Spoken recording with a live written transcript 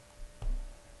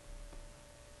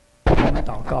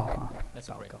祷告啊， Let's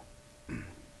祷 pray. 告。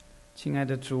亲爱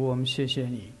的主，我们谢谢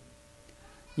你，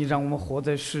你让我们活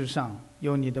在世上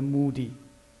有你的目的，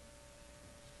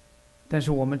但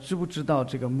是我们知不知道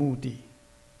这个目的？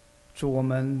主，我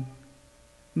们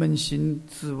扪心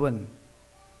自问，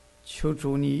求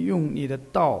主你用你的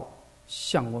道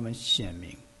向我们显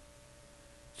明。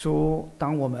主，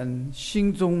当我们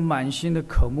心中满心的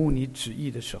渴慕你旨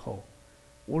意的时候，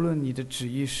无论你的旨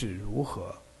意是如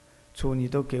何，主，你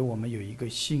都给我们有一个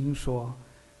心说，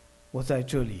我在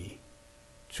这里，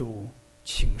主，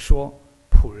请说，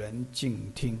仆人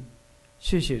静听。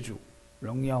谢谢主，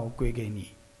荣耀归给你，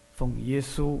奉耶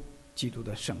稣基督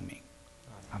的圣名，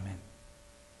阿们。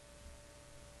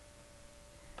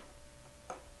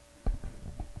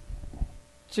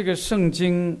这个圣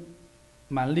经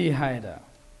蛮厉害的。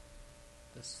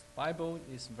 This Bible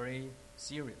is very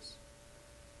serious.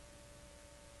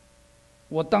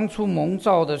 我当初蒙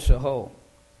召的时候，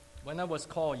 When I was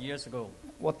called years ago,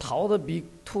 我逃得比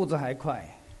兔子还快。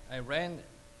 I ran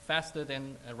faster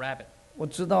than a rabbit. 我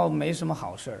知道没什么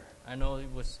好事儿， I know it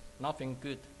was nothing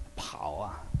good, 跑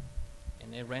啊，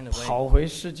 and I ran away. 跑回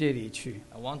世界里去，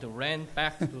 I want to run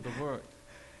back to the world.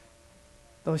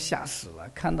 都吓死了。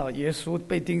看到耶稣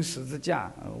被钉十字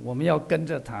架，我们要跟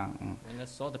着他。When I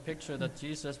saw the picture that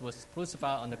Jesus was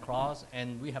crucified on the cross,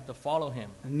 and we have to follow him.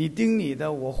 你钉你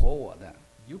的，我活我的。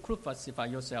 You crucify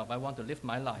yourself. I want to live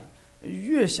my life.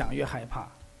 越想越害怕，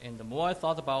 And the more I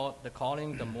thought about the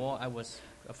calling, the more I was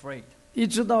afraid. 一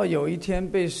直到有一天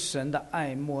被神的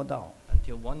爱摸到。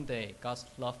 Until one day, God's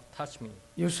love touched me.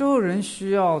 有时候人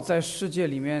需要在世界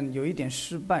里面有一点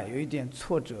失败，有一点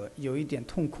挫折，有一点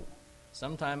痛苦，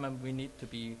 Sometimes we need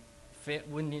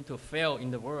to fail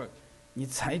in the world. 你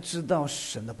才知道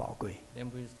神的宝贵。 Then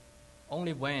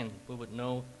only when we would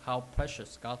know how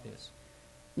precious God is.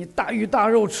 你大鱼大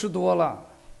肉吃多了，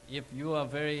 If you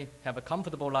have a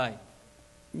comfortable life,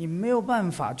 你没有办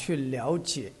法去了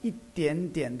解一点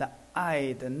点的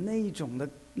爱的那种的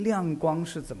亮光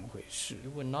是怎么回事。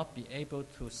 you will not be able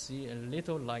to see a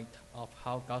little light of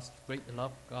how God's great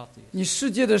love God is. 你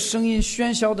世界的声音、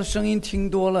喧嚣的声音听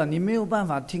多了，你没有办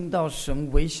法听到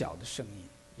神微小的声音。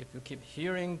 If you keep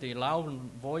hearing the loud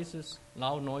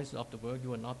noise of the world, you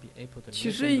will not be able to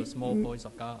其实 listen to the small voice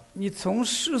of God. 你从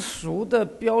世俗的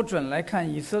标准来看，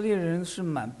以色列人是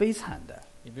蛮悲惨的。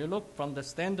 If you look from the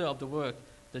standard of the world,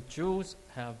 the Jews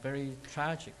have very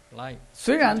tragic life.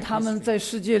 虽然他们在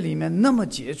世界里面那么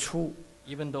杰出，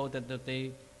 Even though that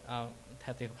they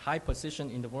have a high position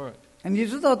in the world. 你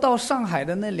知道到上海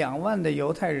的那2万的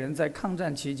犹太人在抗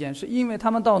战期间，是因为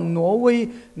他们到挪威，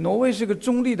挪威是个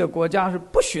中立的国家，是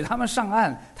不许他们上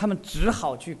岸，他们只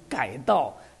好去改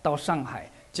道到上海。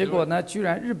结果呢，居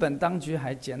然日本当局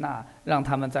还接纳，让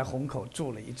他们在虹口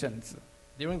住了一阵子。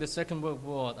 During the Second World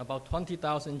War, about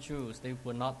 20,000 Jews, they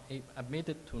were not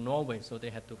admitted to Norway, so they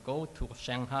had to go to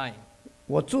Shanghai.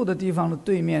 我住的地方的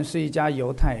对面是一家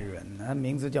犹太人，他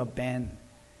名字叫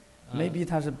Ben。Maybe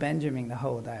他是 Benjamin 的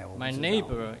后代，我不 My 知道。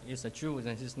 neighbor is a Jew,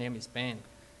 and his name is Ben.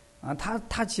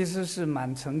 他其实是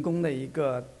蛮成功的一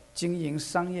个经营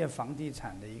商业房地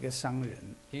产的一个商人。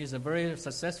 He is a very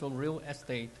successful real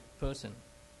estate person.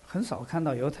 很少看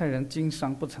到犹太人经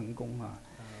商不成功啊。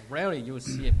 Rarely you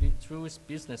see a Jewish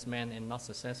businessman and not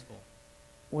successful.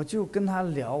 我就跟他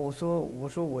聊，我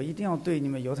说我一定要对你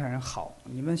们犹太人好，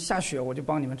你们下雪我就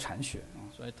帮你们铲雪。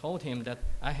 So I told him that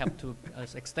I have to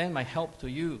extend my help to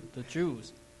you, the Jews.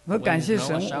 我说感谢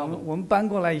神 When there's no， 我们搬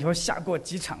过来以后下过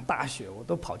几场大雪，我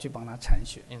都跑去帮他铲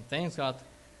雪。 And thanks God,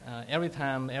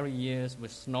 every year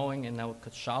was snowing, and I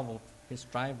could shovel his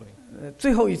driveway.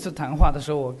 最后一次谈话的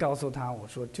时候，我告诉他，我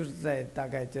说就是在大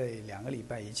概这2个礼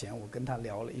拜以前，我跟他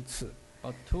聊了一次。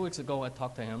 About 2 weeks ago, I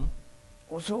talked to him.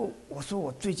 我说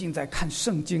我最近在看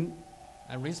圣经，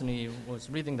 I recently was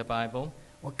reading the Bible.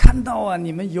 我看到啊，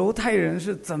你们犹太人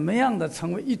是怎么样的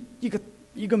成为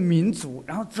一个民族，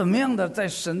然后怎么样的在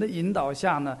神的引导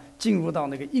下呢，进入到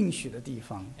那个应许的地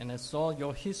方。 And I saw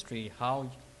your history, how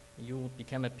you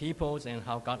became a people and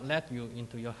how God led you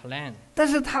into your land. 但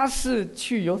是他是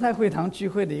去犹太会堂聚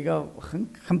会的一个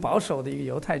很保守的一个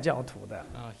犹太教徒的。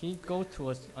 He go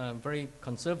to a very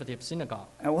conservative synagogue.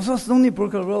 我说 Stony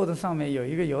Brook Road 上面有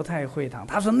一个犹太会堂，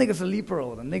他说那个是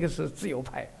liberal 的，那个是自由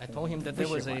派。 I told him that there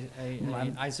was a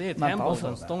Isaiah 蛮 temple 保守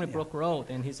on 的 Stony Brook Road,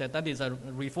 and he said that is a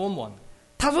reform one.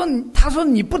 他说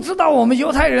你不知道我们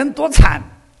犹太人多惨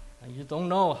You don't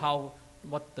know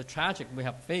what the tragic we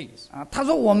have faced. 啊！他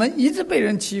说我们一直被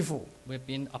人欺负， We've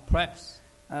been oppressed.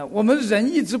 我们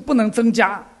人一直不能增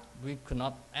加， We could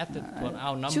not add it to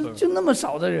our 就 number. 就那么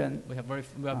少的人。 We are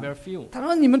very few. 他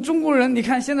说：“你们中国人，你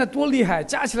看现在多厉害，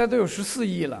加起来都有14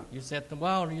亿了。” You said,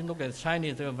 well, you look at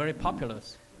Chinese, they are very popular.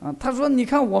 啊，他说：“你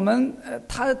看我们，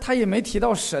他也没提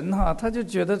到神哈，他就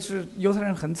觉得是犹太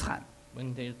人很惨。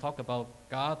 When they talk about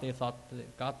God, they thought that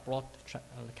God brought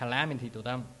calamity to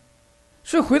them.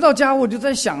 所以回到家我就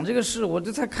在想这个事，我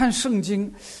就在看圣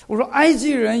经。我说埃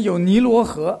及人有尼罗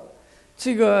河，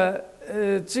这个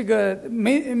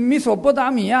米索波达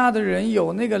米亚的人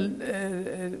有那个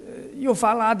幼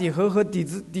发拉底河和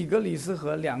底格里斯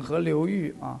河两河流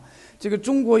域啊。这个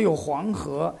中国有黄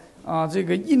河啊，这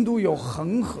个印度有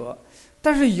恒河。”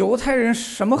 但是犹太人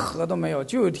什么河都没有，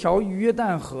就有条约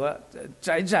旦河，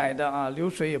窄窄的啊，流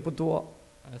水也不多。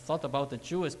 I thought about the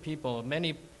Jewish people.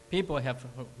 Many people have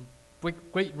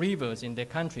great rivers in their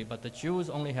country, but the Jews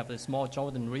only have the small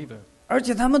Jordan River. 而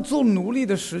且他们做奴隶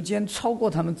的时间超过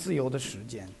他们自由的时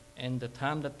间。 And the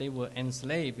time that they were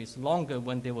enslaved is longer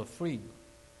when they were free.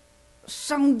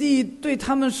 上帝对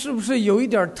他们是不是有一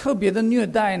点特别的虐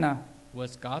待呢？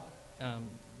 Was God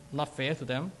not fair to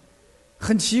them?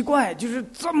 很奇怪，就是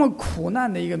这么苦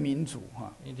难的一个民族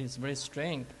哈。 It is very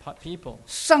strange people.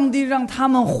 上帝让他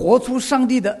们活出上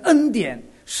帝的恩典，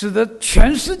使得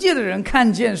全世界的人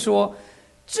看见说，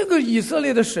这个以色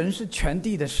列的神是全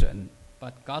地的神。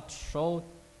 But God showed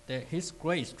His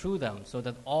grace through them so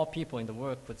that all people in the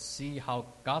world could see how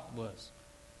God was.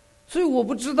 所以我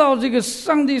不知道这个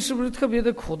上帝是不是特别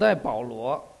的苦待保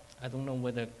罗， I don't know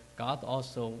whether God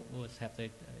also was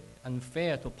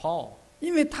unfair to Paul.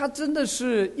 因为他真的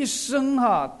是一生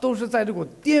都是在这种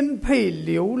颠沛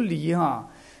流离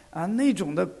那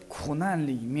种的苦难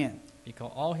里面。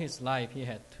 Because all his life he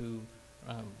had to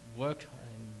work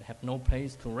and have no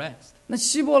place to rest. 那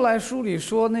希伯来书里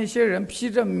说，那些人披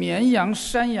着绵羊、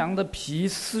山羊的皮，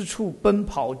四处奔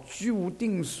跑，居无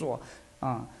定所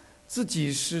自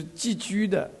己是寄居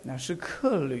的，那是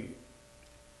客旅。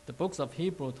 The books of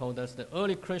Hebrew told us the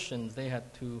early Christians they had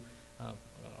to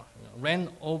ran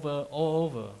all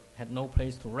over, had no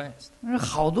place to rest.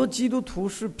 好多基督徒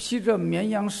是披着绵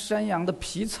羊、山羊的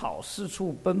皮草，四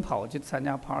处奔跑去参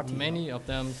加 party。 Many of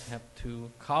them have to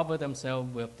cover themselves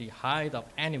with the hide of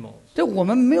animals. 这我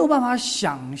们没有办法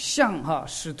想象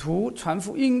使徒传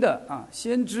福音的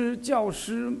先知、教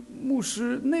师、牧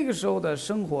师那个时候的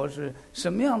生活是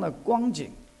什么样的光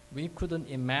景。 We couldn't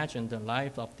imagine the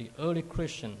life of the early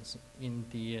Christians in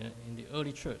the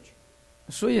early church.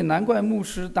 所以难怪牧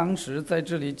师当时在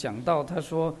这里讲到，他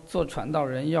说做传道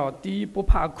人要第一不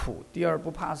怕苦，第二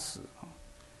不怕死。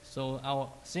 So our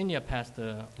senior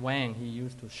pastor Wang, he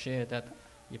used to share that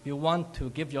if you want to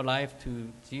give your life to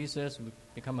Jesus,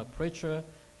 become a preacher,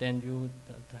 then you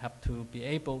have to be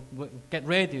able get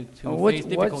ready to face 我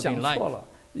difficulty 讲 in 错 life. 了，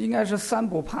应该是三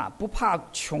不怕：不怕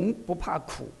穷，不怕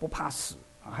苦，不怕死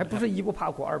还不是一不怕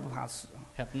苦，二不怕死。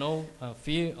 Have no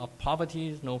fear of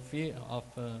poverty, no fear of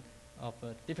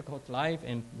a difficult life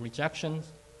and rejections,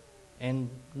 and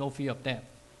no fear of death.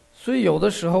 所以有的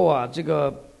时候这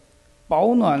个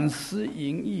饱暖思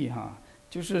淫逸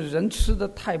就是人吃的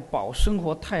太饱，生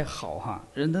活太好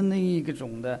人的那一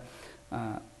种的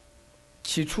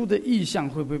起初的意向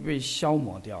会不会被消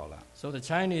磨掉了？ So the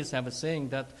Chinese have a saying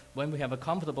that when we have a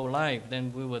comfortable life,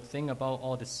 then we will think about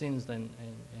all the sins and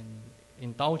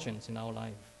indulgence in our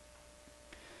life.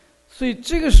 所以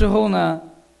这个时候呢，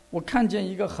我看见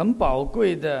一个很宝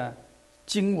贵的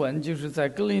经文，就是在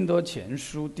哥林多前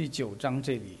书第9章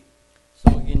这里。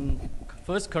 So in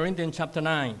 1 Corinthians chapter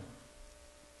 9,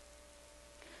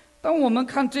 当我们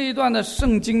看这一段的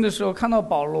圣经的时候，看到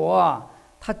保罗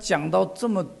他讲到这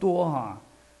么多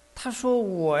他说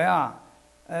我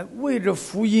为着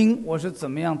福音我是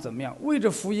怎么样，为着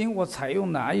福音我采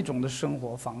用哪一种的生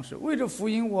活方式，为着福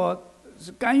音我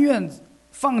是甘愿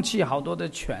放弃好多的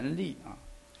权利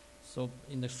So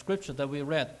in the scripture that we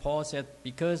read, Paul said,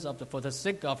 "Because for the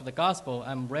sake of the gospel,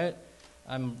 I'm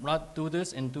not do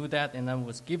this and do that, and I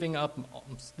was giving up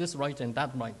this right and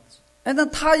that right." 那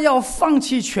他要放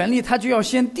弃权利，他就要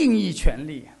先定义权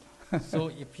利。 So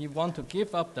if he want to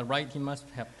give up the right, he must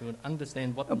have to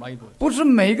understand what the right was. 不是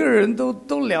每个人都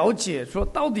了解说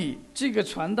到底这个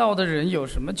传道的人有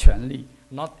什么权利。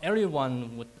 Not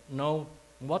everyone would know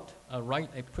what a right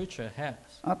a preacher has.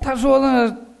 他说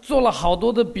呢，做了好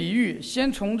多的比喻，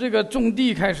先从这个种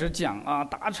地开始讲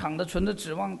打场的存着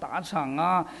指望打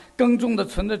场耕种的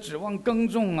存着指望耕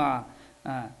种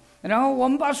然后我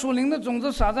们把属灵的种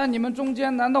子撒在你们中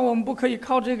间，难道我们不可以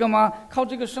靠这个吗？靠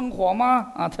这个生活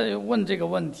吗？他就问这个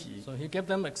问题。 So he gave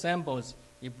them examples.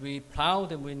 If we plow,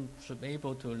 then we should be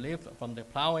able to live from the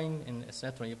plowing and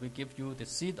etc. If we give you the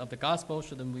seed of the gospel,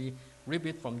 shouldn't we reap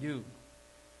it from you?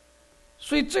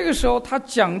 所以这个时候他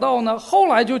讲到呢，后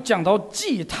来就讲到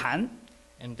祭坛。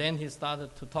And then he started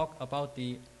to talk about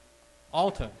the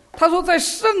altar. 他说，在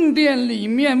圣殿里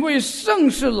面为圣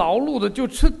事劳碌的，就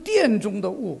吃殿中的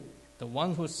物。The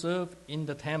one who served in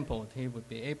the temple, he would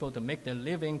be able to make their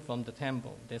living from the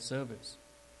temple, their service.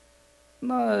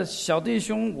 那小弟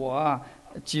兄我啊，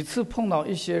几次碰到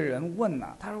一些人问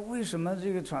啊，他说为什么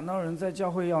这个传道人在教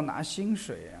会要拿薪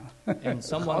水啊？ And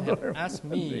someone had asked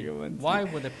me, why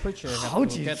would a preacher have to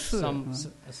get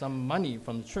some money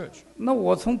from the church? 那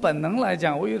我从本能来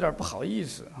讲，我有点不好意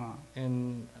思啊。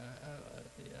And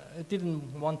I didn't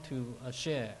want to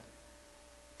share.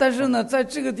 但是呢，在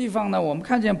这个地方呢，我们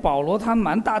看见保罗他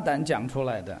蛮大胆讲出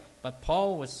来的。 But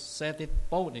Paul was said it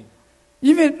boldly.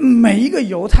 因为每一个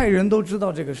犹太人都知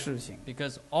道这个事情，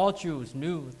 Because all Jews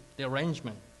knew the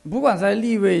arrangement. 不管在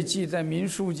利未记、在民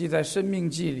数记、在申命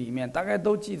记里面，大概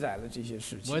都记载了这些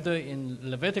事情。 Whether in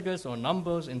Leviticus or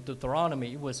Numbers, in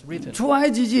Deuteronomy, it was written. 出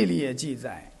埃及记里也记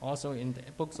载。 Also in the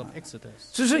books of Exodus.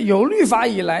 只是有律法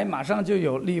以来，马上就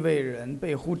有利未人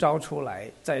被呼召出来，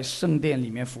在圣殿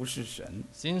里面服侍神。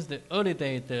 Since the early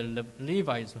day, the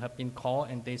Levites have been called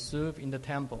and they serve in the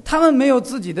temple. 他们没有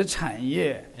自己的产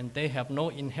业， And they have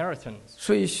no inheritance.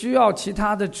 所以需要其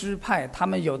他的支派，他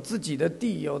们有自己的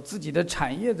地、有自己的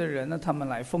产业的人呢，他们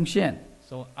来奉献。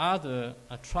 So other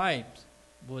tribes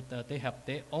would they have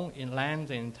their own land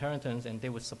and inheritance, and they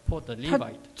would support the 他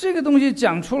Levite. 这个东西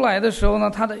讲出来的时候呢，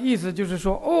他的意思就是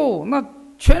说，哦，那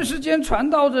全世界传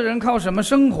道的人靠什么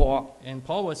生活？ And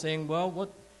Paul was saying, well,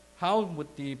 how would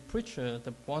the preacher,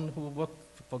 the one who worked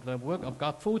for the work of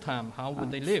God full time, how would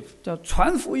they live? 叫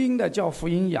传福音的，叫福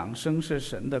音养生，是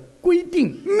神的规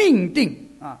定、命定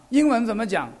啊。英文怎么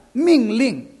讲？命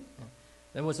令。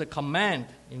 There was a command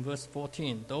in verse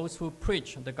 14. Those who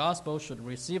preach the gospel should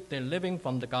receive their living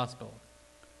from the gospel.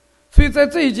 所以在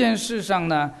这件事上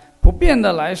呢，普遍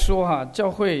的来说哈，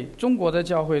中国的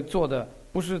教会做的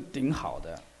不是顶好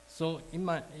的。 So in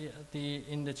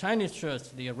the Chinese church,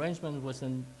 the arrangement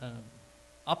wasn't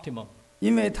optimal.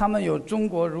 因为他们有中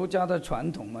国儒家的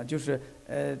传统嘛，就是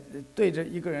对着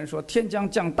一个人说：“天将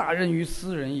降大任于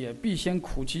斯人也，必先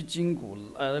苦其筋骨，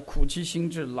苦其心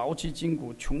志，劳其筋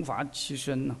骨，穷乏其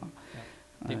身。”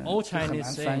 The old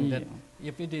Chinese saying that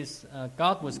if it is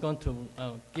God was going to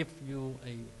give you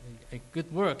a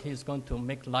good work, He's going to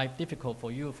make life difficult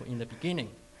for you in the beginning.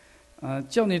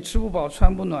 叫你吃不饱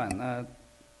穿不暖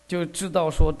就知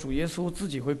道说主耶稣自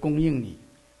己会供应你。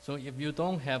 So if you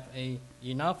don't have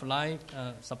enough life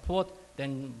support,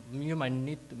 then you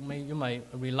might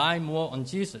rely more on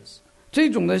Jesus. 这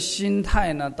种的心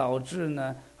态呢，导致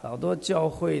呢好多教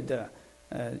会的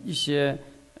一些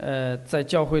在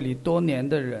教会里多年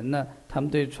的人呢，他们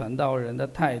对传道人的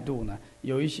态度呢，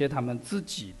有一些他们自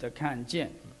己的看见。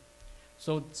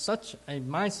 So such a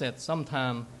mindset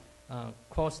sometimes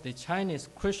caused the Chinese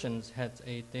Christians had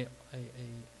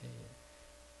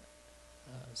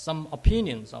some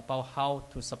opinions about how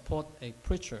to support a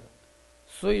preacher.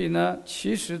 所以呢，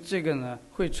其实这个呢，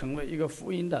会成为一个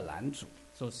福音的拦阻。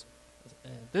 So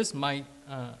this might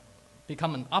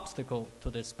become an obstacle to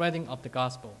the spreading of the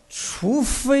gospel. 除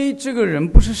非这个人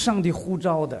不是上帝呼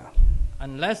召的，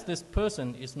 Unless this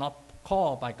person is not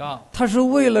called by God. 他是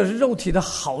为了肉体的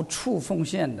好处奉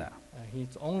献的。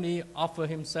 He's only offer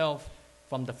himself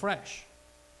from the flesh.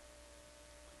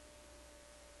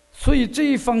 所以这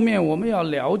一方面我们要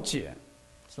了解，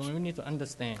 So we need to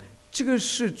understand. 这个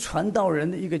是传道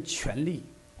人的一个权利。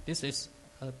 This is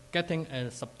getting a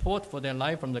support for their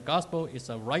life from the gospel is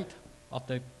a right of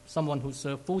someone who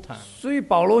serve full time. 所以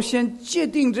保罗先界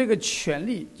定这个权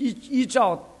利，依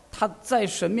照他在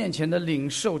神面前的领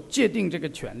受界定这个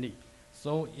权利。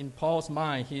 So in Paul's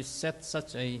mind, he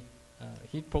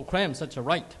proclaimed such a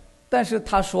right. 但是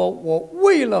他说：“我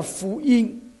为了福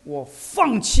音，我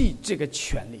放弃这个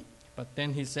权利。” But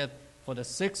then he said, for the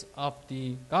sake of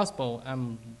the gospel,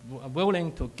 I'm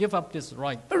willing to give up this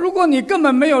right. 如果你根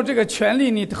本没有这个权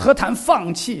利，你何谈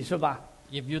放弃，是吧？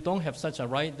 If you don't have such a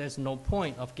right, there's no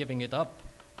point of giving it up.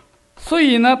 所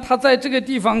以呢，他在这个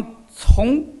地方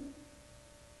从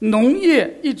农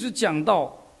业一直讲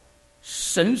到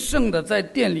神圣的在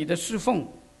殿里的侍奉。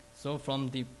 So from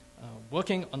the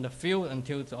working on the field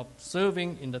until of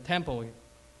serving in the temple,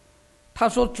 他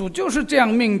说主就是这样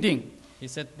命定。 he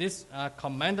said, "This are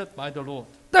commanded by the Lord."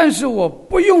 但是我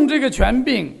不用这个权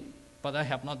柄。 But I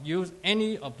have not used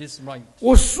any of this right.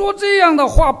 我说这样的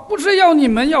话，不是要你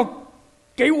们要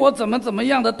给我怎么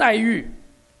样的待遇。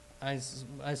 I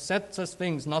said such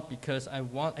things not because I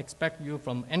expect you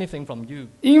from anything from you.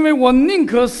 因为我宁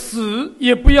可死，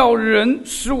也不要人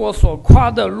使我所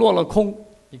夸的落了空。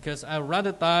 Because I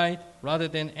rather die rather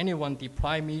than anyone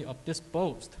deprive me of this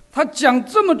boast. 他讲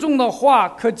这么重的话，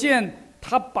可见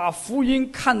他把福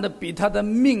音看得比他的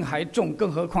命还重，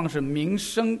更何况是名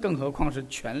声，更何况是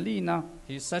权力呢？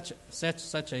 He said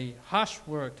such a harsh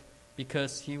word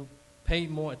because he paid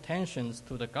more attention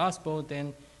to the gospel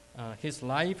than his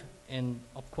life and,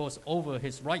 of course, over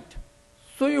his right.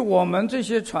 所以我们这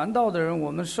些传道的人，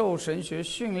我们受神学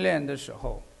训练的时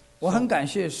候，我很感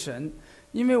谢神，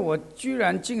因为我居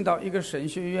然进到一个神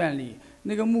学院里，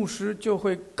那个牧师就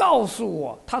会告诉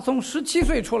我，他从17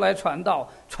岁出来传道，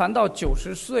传到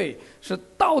90岁是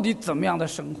到底怎么样的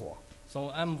生活。So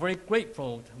I'm very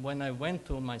grateful when I went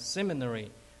to my seminary.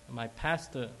 My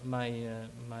pastor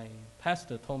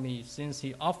told me since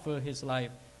he offered his life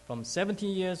from 70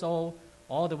 years old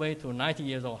all the way to 90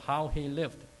 years old, how he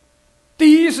lived.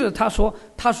 第一是他说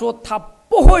他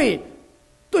不会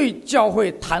对教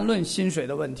会谈论薪水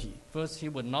的问题， First,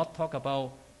 he would not talk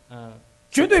about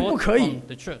绝对不 support 可以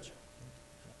from，the church.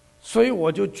 所以我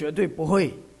就绝对不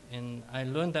会， And I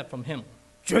learned that from him.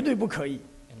 绝对不可以，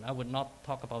 And I would not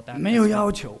talk about that. 没有 as well.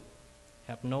 要求。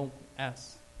 Have no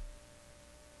ask.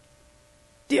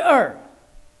 第二，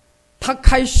他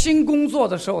开新工作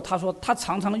的时候，他说他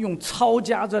常常用抄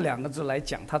家这2个字来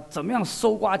讲他怎么样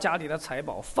搜刮家里的财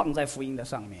宝放在福音的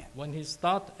上面。 When he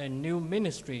started a new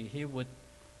ministry, he would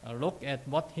look at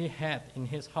what he had in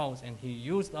his house and he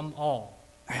used them all.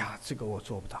 哎呀，这个我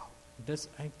做不到， This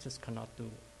I just cannot do.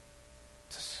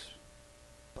 这是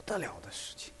不得了的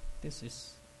事情。 This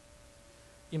is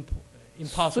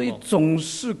所以 impossible. 总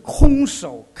是空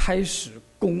手开始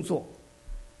工作，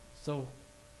 So, was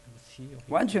he or he?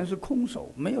 完全是空手，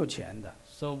没有钱的。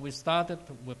 So we started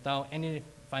without any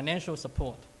financial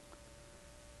support.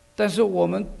 但是我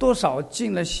们多少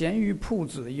进了咸鱼铺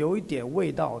子，有一点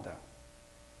味道的。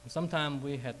 Sometimes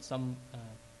we had some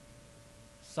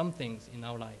things in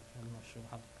our life. I'm not sure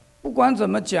how. 不管怎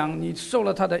么讲，你受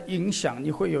了他的影响，你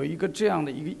会有一个这样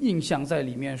的一个印象在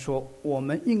里面，说我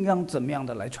们应当怎么样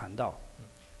的来传道。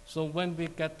 So when we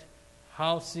get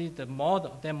see the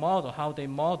model, how they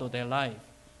model their life,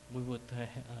 we would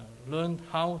learn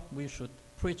how we should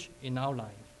preach in our life.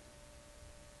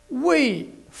 为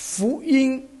福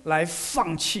音来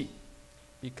放弃，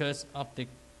 Because of the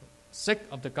sake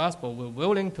of the gospel, we're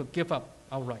willing to give up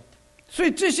our right. 所以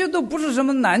这些都不是什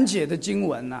么难解的经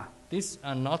文呐、These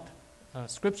are not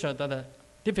scripture that are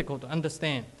difficult to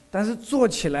understand. 但是做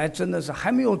起来真的是还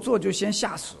没有做就先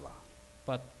吓死了，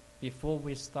 But before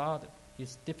we start,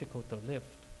 it's difficult to live.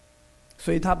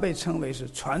 所以他被称为是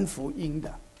传福音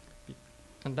的。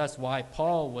 And that's why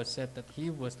Paul was said that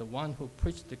he was the one who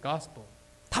preached the gospel.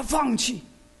 他放弃，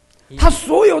 He, 他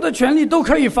所有的权利都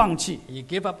可以放弃， he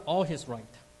gave up all his right.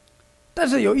 但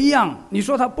是有一样，你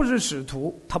说他不是使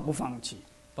徒，他不放弃。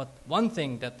 But one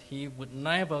thing that he would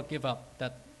never give up,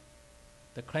 that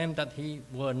the claim that he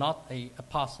were not an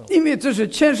apostle, 因为这是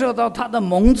牵涉到他的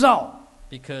蒙召，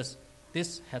 because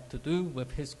this had to do with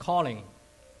his calling.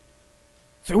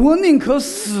 所以我宁可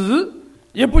死，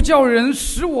也不叫人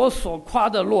使我所夸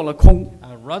的落了空。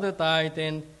 I'd rather die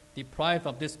than deprive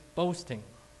of this boasting.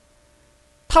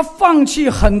 他放弃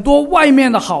很多外面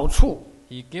的好处，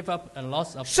 He gave up a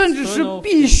lot of 甚至是 external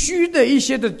必 things. 须的一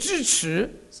些的支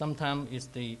持， Sometimes it's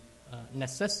the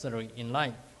necessary in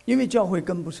life, 因为教会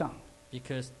跟不上。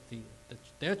 because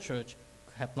their church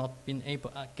have not been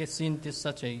able get seen this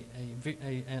such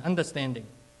an understanding.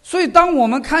 所以，当我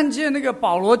们看见那个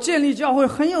保罗建立教会，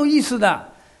很有意思的。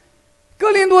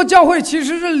哥林多教会其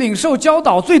实是领受教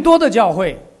导最多的教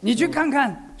会，你去看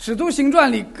看《使徒行传》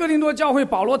里哥林多教会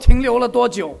保罗停留了多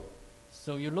久？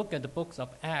 So you look at the books of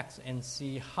Acts and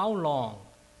see how long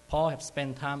Paul have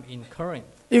spent time in Corinth,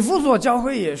 以弗所教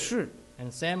会也是，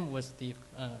 and same was the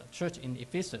church in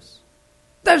Ephesus.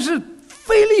 但是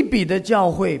腓立比的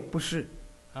教会不是。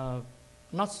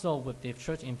 Not so with the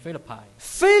church in Philippi.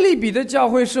 腓立比的教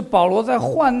会是保罗在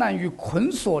患难与捆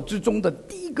锁之中的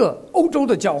第一个欧洲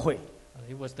的教会。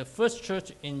 It was the first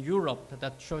church in Europe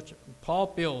that church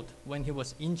Paul built when he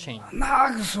was in chains. 那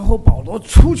个时候保罗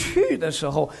出去的时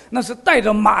候，那是带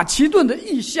着马其顿的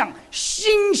意象，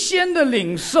新鲜的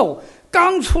领受，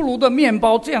刚出炉的面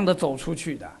包这样的走出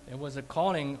去的。 It was a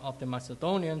calling of the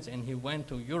Macedonians, and he went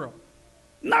to Europe.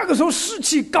 那个时候士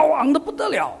气高昂的不得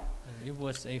了， And it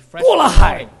was a fresh 过了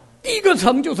海 calling. 第一个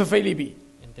城就是腓立比。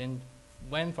 And then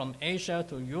went from Asia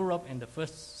to Europe, and the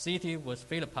first city was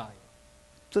Philippi.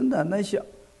 真的，那些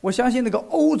我相信那个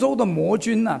欧洲的魔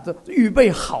军呐、这预备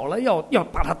好了要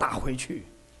把它打回去。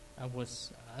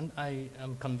 I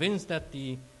am convinced that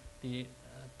the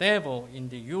devil in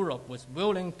the Europe was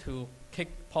willing to kick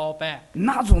Paul back.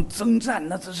 那种征战，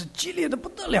那真是激烈的不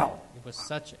得了。It was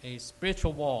such a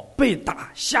spiritual wall. 被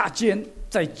打下监，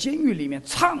在监狱里面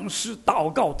唱诗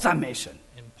祷告赞美神。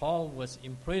 And Paul was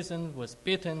imprisoned, was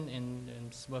beaten,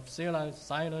 and with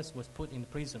Silas was put in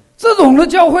prison. 这种的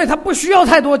教会，他不需要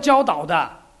太多教导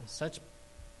的， In such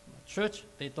church,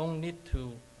 they don't need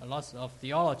to a lot of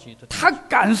theology to 他 teach.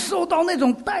 感受到那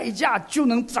种代价就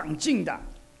能长进的。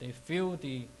 They feel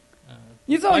the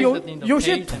你知道 price that in the 有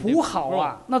些 taste and 土 they 好 grow.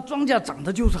 啊，那庄稼长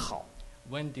得就是好。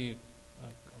 When the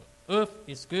earth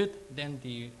is good, then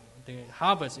the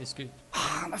harvest is good.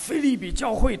 啊，那腓立比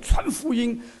教会传福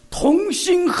音，同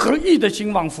心合意的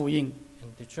兴旺福音，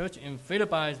 And the church in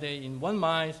Philippi, they in one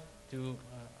mind to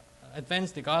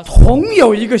advance the gospel. 同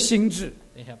有一个心智。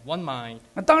 They have one mind.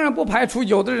 那当然不排除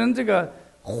有的人这个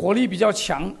火力比较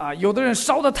强啊，有的人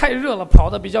烧得太热了，跑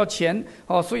得比较前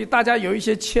哦，所以大家有一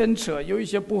些牵扯，有一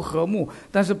些不和睦。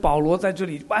但是保罗在这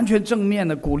里完全正面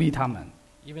的鼓励他们。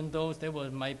 Even though there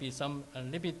might be some a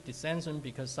little bit dissension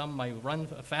because some might run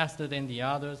faster than the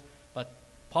others, but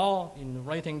Paul, in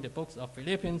writing the books of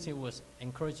Philippians, he was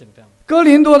encouraging them. 哥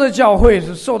林多的教会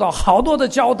是受到好多的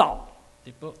教导，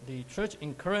 The church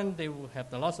in Corinth, they will have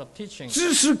a lot of teaching,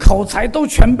 知识口才都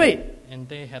全备， and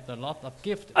they have a lot of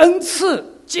gift. 恩赐、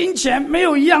金钱没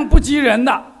有一样不及人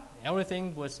的。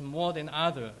 Everything was more than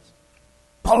others.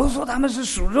 保罗说他们是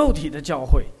属肉体的教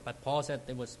会， But Paul said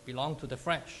they was belong to the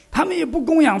flesh, 他们也不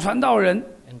供养传道人。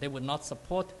 and they would not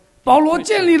support. 保罗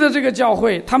建立了这个教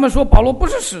会，他们说保罗不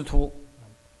是使徒。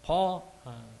 Paul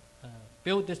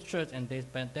built this church, and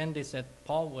then they said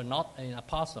Paul was not an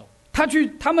apostle.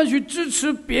 他们去支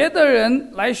持别的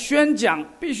人来宣讲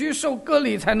必须受割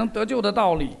礼才能得救的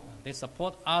道理。 They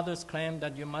support others' claim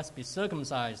that you must be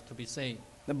circumcised to be saved.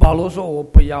 那保罗说：“我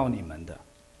不要你们的。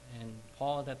 And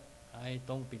Paul that I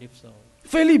don't believe so. ”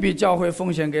腓立比教会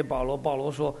奉献给保罗，保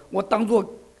罗说：“我当作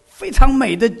非常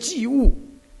美的祭物。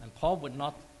 And Paul would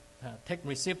not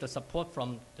receive the support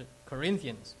from the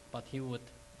Corinthians, but he would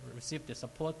receive the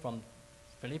support from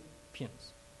Philippians. ”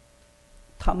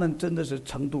他们真的是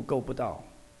程度够不到，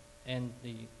 And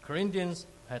the Corinthians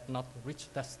had not reached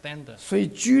that standard. 所以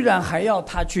居然还要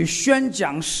他去宣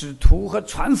讲使徒和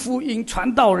传福音、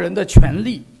传道人的权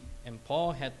利。 And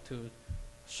Paul had to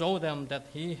show them that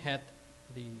he had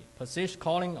the position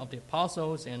calling of the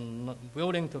apostles and not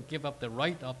willing to give up the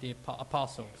right of the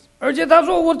apostles. 而且他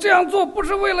说：“我这样做不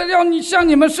是为了要你向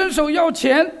你们伸手要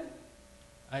钱，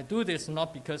 I do this not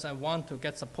because I want to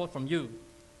get support from you.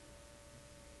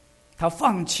 他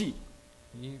放弃。”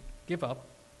 He give up.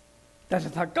 但是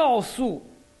他告诉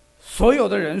所有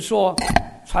的人说，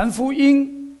传福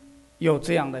音有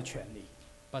这样的权利。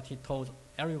 But he told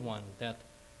everyone that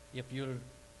if you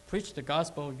preach the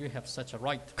gospel, you have such a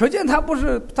right. 可见他不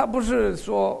是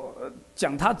说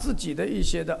讲他自己的一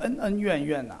些的恩恩怨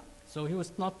怨呐、 So he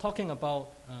was not talking about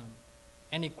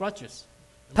any grudges.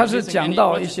 他是 Using 讲 any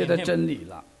到一 grudges 些 in 的 him, 真理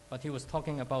了。 but he was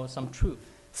talking about some truth.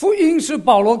 福音是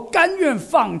保罗甘愿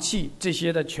放弃这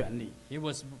些的权利， He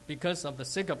was, because of the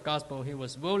sake of gospel, he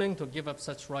was willing to give up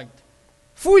such right.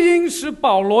 福音使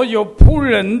保罗有仆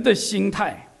人的心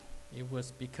态， It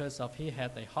was because of he had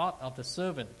the heart of the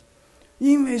servant,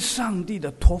 因为上帝的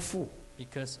托付，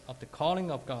 because of the calling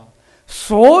of God.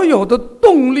 所有的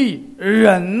动力、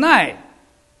忍耐、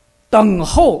等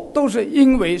候，都是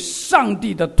因为上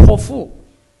帝的托付。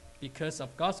 Because of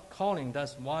God's calling,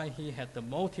 that's why he had the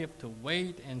motive to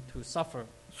wait and to suffer.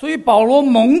 所以保罗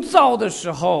蒙召的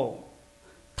时候，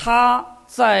他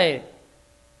在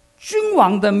君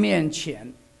王的面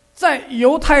前，在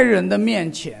犹太人的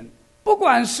面前，不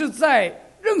管是在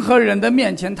任何人的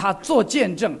面前，他做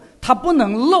见证，他不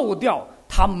能漏掉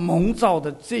他蒙召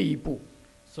的这一步。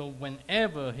 So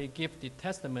whenever he gave the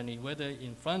testimony, whether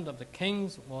in front of the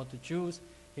kings or the Jews,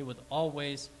 he would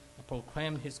always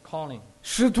proclaim his calling.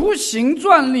 使徒行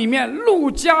传里面，路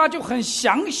加就很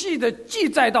详细的记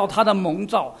载到他的蒙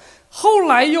召，后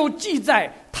来又记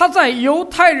载他在犹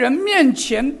太人面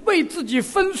前为自己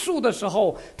分数的时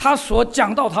候，他所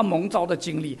讲到他蒙召的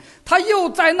经历，他又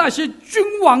在那些君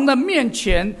王的面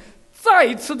前再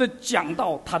一次的讲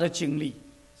到他的经历。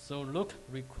 So Luke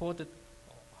recorded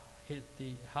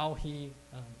how he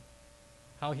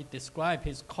described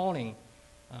his calling,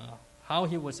 how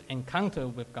he was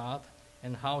encountered with God,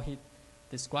 and how he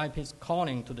described his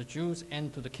calling to the Jews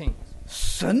and to the kings.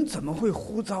 神怎么会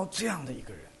呼召这样的一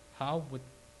个人？ How would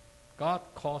God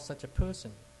call such a person?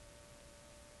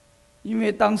 因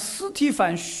为当司提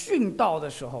反殉道的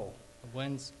时候，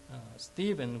 When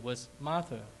Stephen was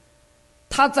martyred,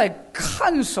 他在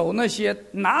看守那些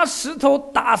拿石头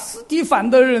打司提反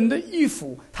的人的衣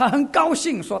服，他很高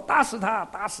兴说：“打死他，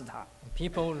打死他。”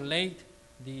 people laid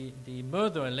the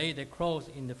murderer laid their clothes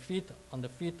on the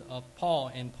feet of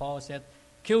Paul, and Paul said,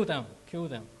 "Kill them, kill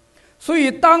them." 所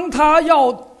以当他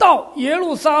要到耶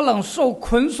路撒冷受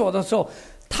捆锁的时候，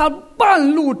他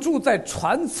半路住在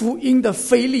传福音的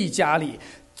腓利家里。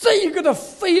这一个的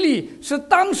腓利是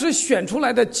当时选出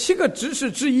来的7个执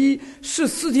事之一，是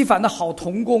司提反的好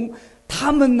同工，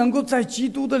他们能够在基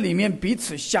督的里面彼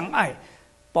此相爱。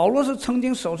保罗是曾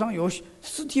经手上有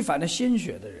司提反的鲜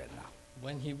血的人啊。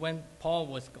When Paul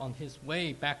was on his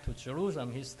way back to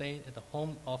Jerusalem, he stayed at the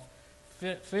home of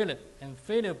Philip, and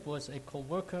Philip was a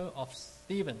co-worker of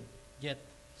Stephen. Yet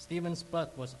Stephen's blood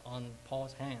was on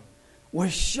Paul's hand. 我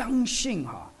相信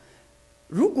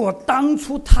如果当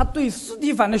初他对司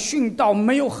提反的殉道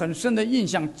没有很深的印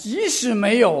象，即使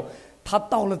没有，他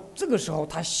到了这个时候，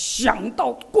他想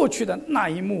到过去的那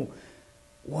一幕，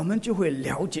我们就会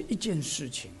了解一件事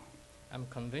情。I'm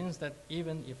convinced that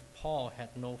even if Paul had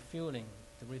no feeling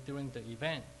during the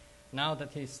event, now that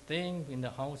he's staying in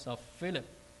the house of Philip,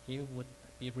 he would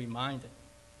be reminded.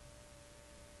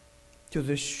 就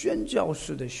是宣教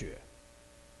士的血，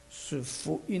使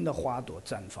福音的花朵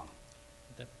绽放。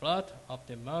The blood of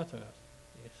the martyrs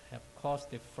have caused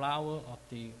the flower of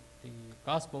the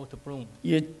gospel to bloom,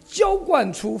 也浇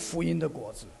灌出福音的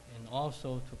果子。 and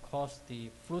also to cause the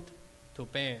fruit to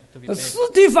be bear. 司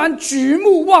提反举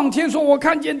目望天说：“我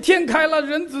看见天开了，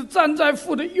人子站在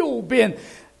父的右边。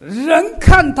人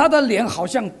看他的脸好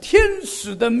像天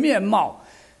使的面貌。”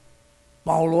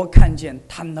保罗看见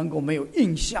他能够没有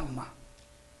印象吗？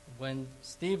 When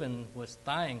Stephen was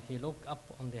dying, he looked up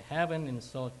on the heaven and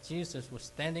saw Jesus was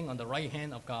standing on the right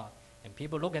hand of God. And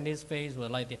people look at his face were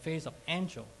like the face of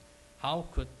angel. How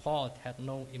could Paul have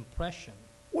no impression?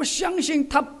 我相信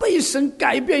他被神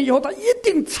改变以后，他一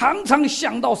定常常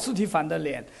想到司提反的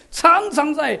脸，常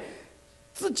常在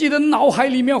自己的脑海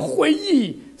里面回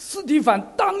忆司提反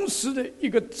当时的一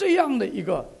个这样的一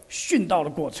个殉道的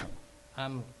过程。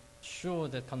 I'm sure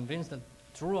that convinced that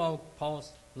throughout Paul's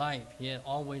life, he had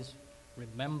always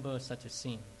remembered such a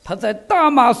scene. 他在大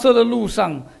马色的路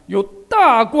上，有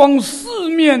大光四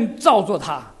面照着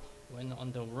他， When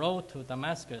on the road to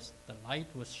Damascus, the light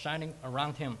was shining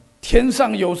around him. 天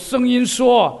上有声音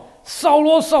说：“扫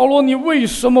罗，扫罗，你为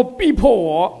什么逼迫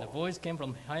我 And the voice came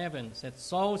from heaven, said,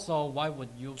 Saul, Saul, why would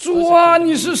you？” 主啊， persecute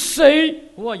你 me? 是谁？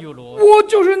 Who are you, Lord? 我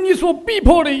就是你所逼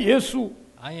迫的耶稣。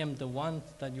 I am the one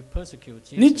that you persecute.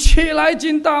 你 Jesus. 起来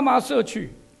进大马色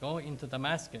去。 Go into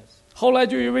Damascus. 后来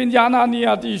就有一位亚拿尼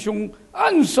亚弟兄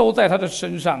按手在他的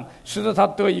身上，使得他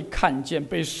得以看见，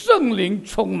被圣灵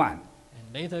充满。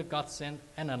 And later God sent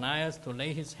Ananias to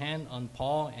lay his hand on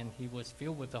Paul, and he was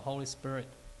filled with the Holy Spirit.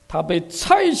 他被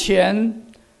差遣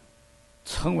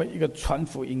成为一个传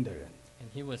福音的人。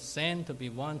 And he was sent to be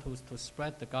one who's to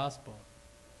spread the gospel.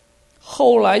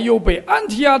 后来又被安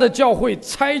提阿的教会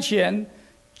差遣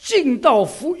进到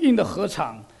福音的禾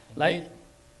场，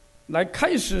来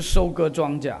开始收割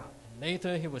庄稼。 And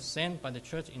later he was sent by the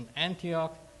church in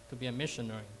Antioch to be a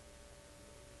missionary.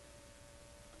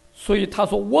 所以他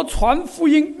说：“我传福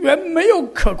音原没有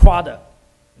可夸的，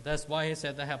 That's why he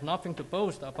said, I have nothing to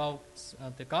boast about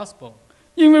the gospel,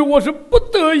 因为我是不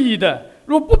得已的。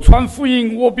若不传福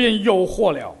音，我便有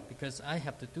祸了。 because I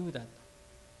have to do that.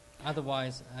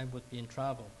 Otherwise, I would be in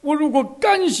trouble. 我如果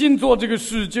甘心做这个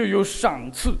事，就有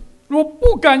赏赐；若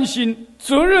不甘心，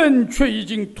责任却已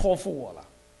经托付我了。”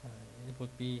 It would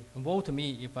be woe to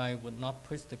me if I would not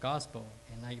preach the gospel.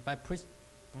 And if I preach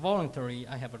voluntarily,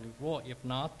 I have a reward. If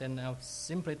not, then I'm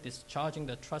simply discharging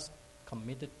the trust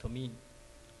committed to me.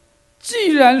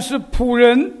 既然是仆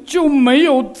人，就没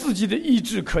有自己的意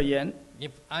志可言；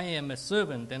 If I am a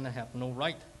servant, then I have no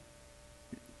right.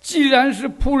 既然是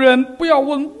仆人，不要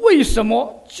问为什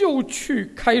么，就去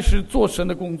开始做神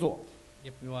的工作。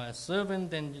 If you are a servant,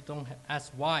 then you don't ask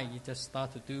why. You just start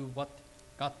to do what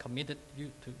God committed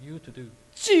you to do.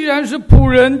 既然是仆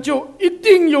人，就一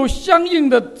定有相应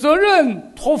的责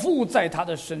任托付在他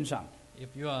的身上。 If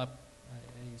you are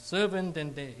a servant,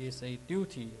 then there is a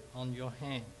duty on your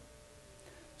hand.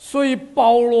 所以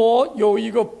保罗有一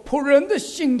个仆人的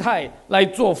心态来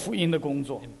做福音的工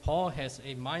作。 And Paul has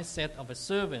a mindset of a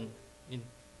servant in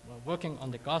working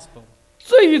on the gospel.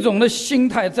 这一种的心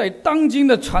态在当今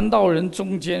的传道人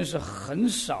中间是很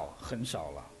少很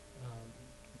少了。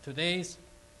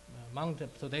 Among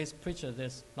today's preachers,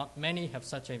 there's not many have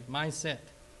such a mindset.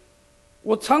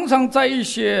 我常常在一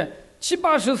些70、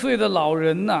80岁的老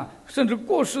人呐、甚至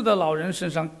过世的老人身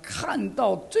上看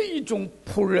到这一种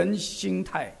仆人心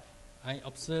态。 I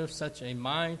observe such a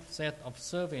mindset of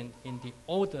servant in the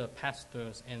older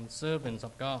pastors and servants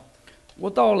of God. 我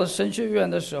到了神学院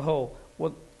的时候，我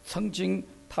曾经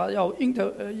他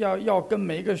要跟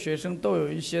每一个学生都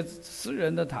有一些私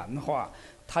人的谈话，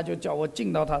他就叫我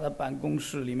进到他的办公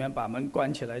室里面，把门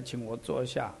关起来，请我坐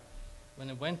下。 When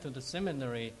I went to the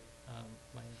seminary,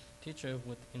 my teacher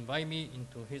would invite me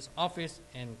into his office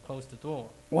and close the door.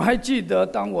 我还记得，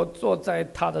当我坐在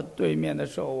他的对面的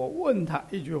时候，我问他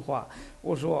一句话，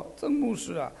我说：“曾牧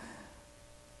师啊，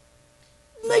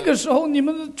那个时候你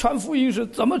们传福音是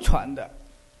怎么传的？”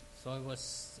 So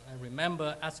I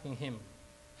remember asking him,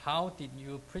 "How did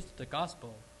you preach the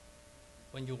gospel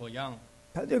when you were young?"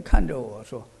 他就看着我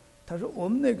说：“他说我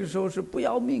们那个时候是不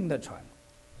要命的传。”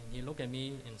 And he looked at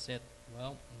me and said,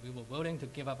 "Well, we were willing to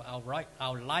give up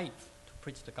our life to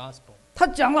preach the gospel." 他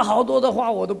讲了好多的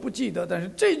话我都不记得，但是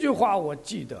这句话我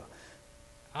记得。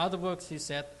 Other words he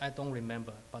said, I don't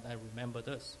remember, but I remember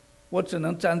this. 我只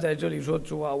能站在这里说：“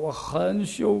主啊，我很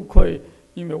羞愧，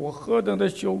因为我何等的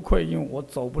羞愧，因为我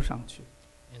走不上去。”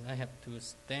 And I have to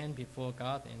stand before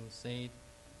God and say,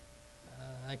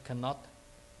 I cannot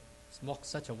walk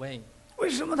such a way. 为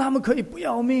什么他们可以不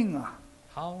要命啊？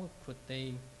 How could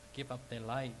they give up their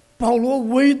life? 保罗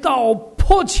为道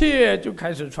迫切就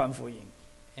开始传福音，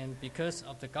 And because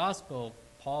of the gospel,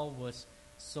 Paul was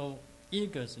so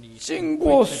eagerly 经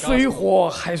过 preach the 水 gospel. 火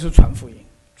还是传福音，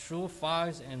 Through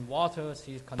fires and waters,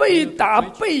 he 被 continued 打 to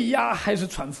preach. 被压还是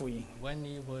传福音。 When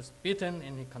he was beaten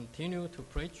and he continued to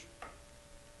preach,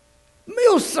 没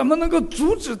有什么能够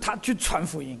阻止他去传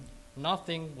福音。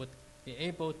 nothing would be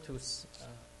able to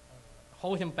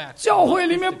hold him back. 教 to 会 not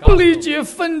里 preach 面 the 不理 gospel. 解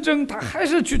纷争，他还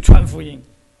是去传福音。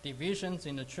 Divisions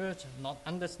in the church, not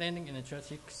understanding in the church,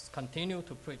 he continued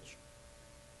to preach.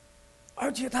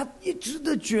 而且他一直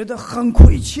的觉得很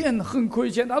亏欠，很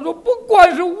亏欠。他说，不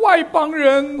管是外邦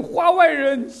人、华外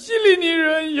人、希利尼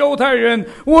人、犹太人，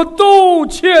我都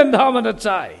欠他们的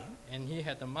债。 And he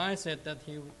had the mindset that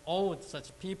he owed such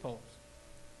people.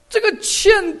 这个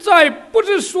欠债不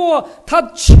是说他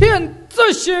欠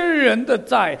这些人的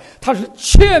债，他是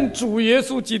欠主耶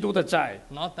稣基督的债。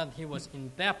 Not that he was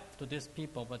in debt to these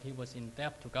people, but he was in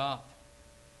debt to God.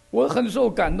 我很受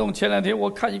感动。前两天我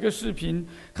看一个视频，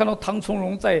看到唐从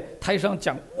容在台上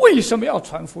讲为什么要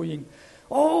传福音。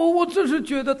我真是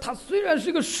觉得他虽然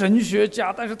是个神学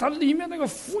家，但是他里面那个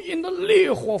福音的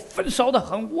烈火焚烧的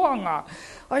很旺啊！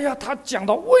哎呀，他讲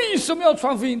到为什么要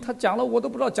传福音，他讲了我都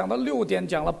不知道，讲到6点，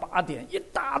讲了8点，一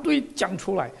大堆讲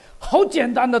出来，好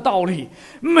简单的道理，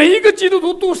每一个基督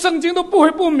徒读圣经都不会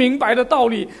不明白的道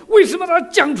理，为什么他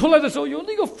讲出来的时候有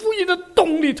那个福音的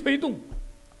动力推动？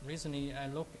 Recently, I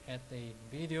looked at the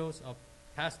videos of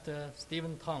Pastor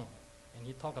Stephen Tong, and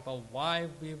he talked about why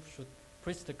we should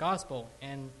preach the gospel,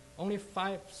 and only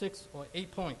 5, 6, or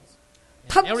 8 points.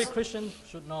 And every Christian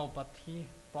should know, but he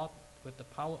brought with the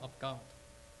power of God.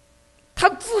 他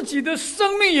自己的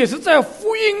生命也是在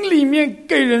福音里面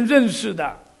给人认识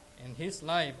的 And his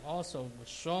life also was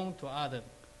shown to others.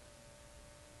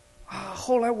 啊。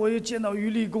后来我又见到于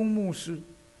立功牧师，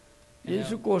也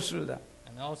是过世的，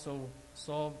 And I also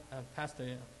saw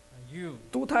Pastor Yu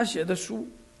读他写的书，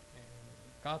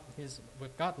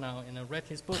 with God now, and I read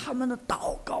his book. 他们的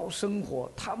祷告生活，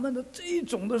他们的这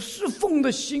种的侍奉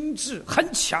的心智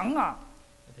很强啊。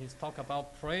 He's talked about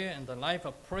prayer and the life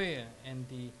of prayer, and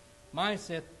the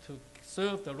mindset to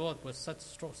serve the Lord was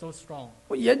so strong.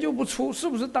 我研究不出是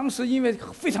不是当时因为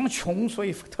非常穷，所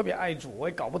以特别爱主，我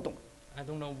也搞不懂。 I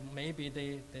don't know. Maybe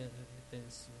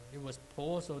it was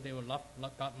poor, so they will love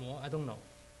God more. I don't know.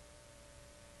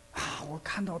 啊，我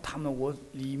看到他们，我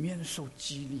里面受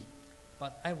激励。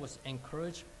 But I was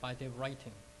encouraged by their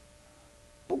writing.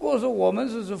 不过是我们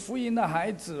只是福音的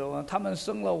孩子，他们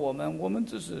生了我们，我们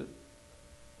只是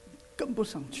跟不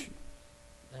上去。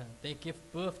 They give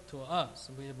birth to us.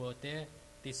 We were their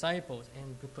disciples,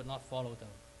 and we could not follow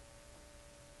them.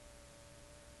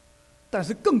 但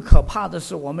是更可怕的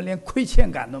是，我们连亏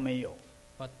欠感都没有。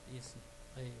 But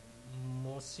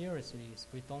more seriously,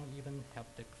 we don't even have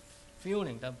the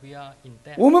feeling that we are in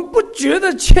debt. 我们不觉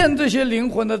得欠这些灵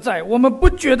魂的债，我们不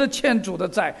觉得欠主的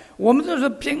债，我们就是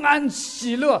平安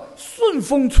喜乐，顺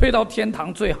风吹到天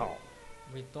堂最好。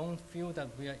 We don't feel that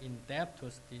we are in debt to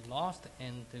the lost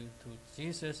and to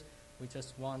Jesus. We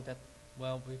just want that,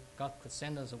 God could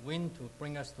send us a wind to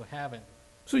bring us to heaven.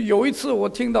 所以有一次我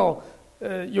听到，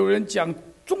有人讲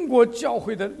中国教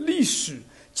会的历史，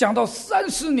讲到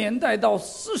30年代到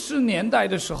40年代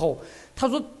的时候，他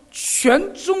说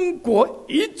全中国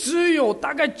一直有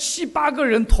大概7、8个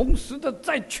人同时的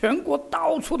在全国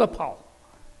到处的跑。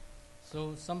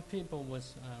 So some people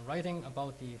was writing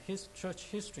about his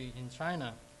church history in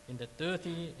China in the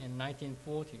 30s and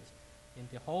 1940s. In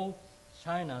the whole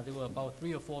China, there were about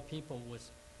 3 or 4 people was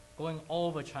going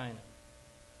over China.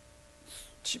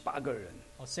 7、8个人。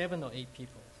or 7 or 8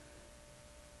 people.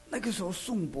 那个时候，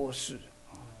宋博士、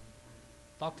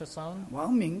Dr. Song,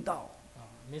 王明道、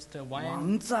Mr. Wang,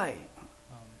 王在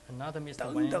another Mr.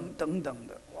 等 Wang, 等等等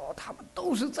的，哇，他们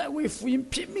都是在为福音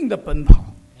拼命的奔跑。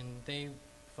 and they,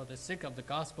 for the sake of the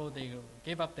gospel, they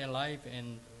gave up their life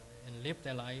and live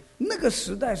their life. 那个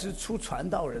时代是出传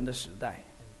道人的时代，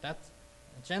 And that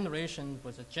generation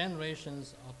was the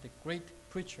generations of the great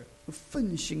preacher,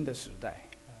 奋兴的时代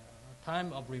a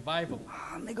time of revival.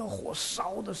 啊！那个火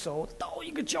烧的时候，到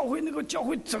一个教会，那个教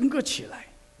会整个起来，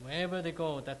 Wherever they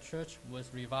go, that church was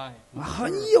revived.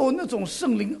 很有那种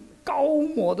圣灵高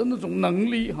抹的那种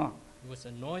能力哈。 It was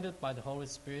anointed by the Holy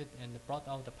Spirit and brought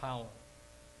out the power.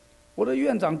 我的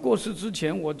院长过世之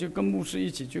前，我就跟牧师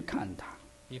一起去看他。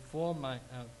 Before my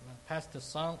Pastor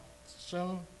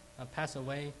Sheng passed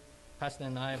away, Pastor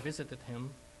and I visited him.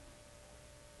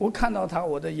 我看到他，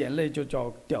我的眼泪就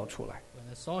要掉出来。 When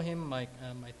I saw him, my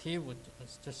tear would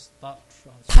just start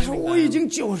他说 streaming 我已 down. 经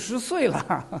90岁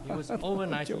了， He was over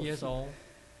 90 years old.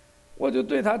 我就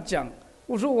对他讲，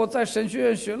我说我在神学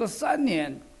院学了3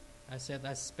年， I said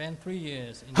I spent 3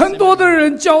 years in 很多的 seminary.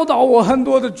 人教导我很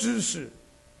多的知识，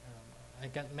 I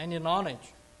got many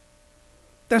knowledge,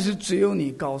 但是只有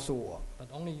你告诉我， but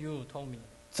only you told me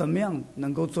怎么样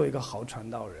能够做一个好传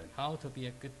道人。 how to be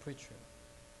a good preacher,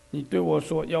 你对我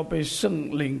说要被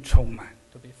圣灵充满。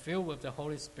 to be filled with the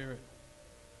Holy Spirit.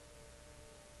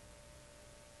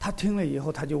 他听了以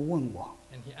后，他就问我，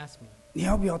 And he asked me, 你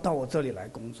要不要到我这里来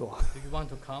工作？ do you want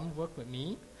to come work with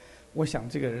me? 我想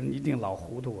这个人一定老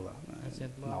糊涂了， I said,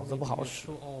 脑 well, 子不 maybe 好 you're 使。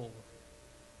 too old.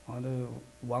 啊，那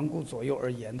顽固左右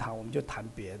而言他，我们就谈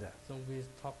别的。 So we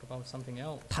talked about something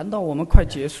else. 谈到我们快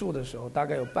结束的时候，大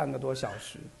概有半个多小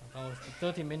时， About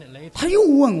 30 minutes later, 他又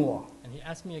问我， and he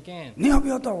asked me again, 你要不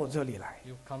要到我这里来？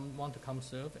 you want to come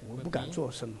serve 我 with 不敢 me? 作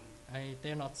声。 I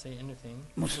dare not say anything.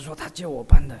 牧师说他接我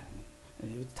班的，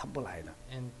他不来的。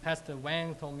 And Pastor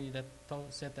Wang told me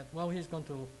said that, well, he's going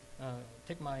to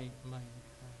take my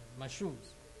shoes.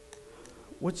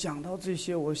 我讲到这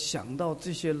些，我想到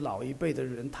这些老一辈的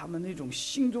人，他们那种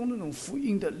心中那种福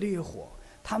音的烈火，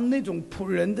他们那种仆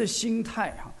人的心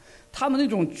态哈，他们那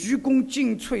种鞠躬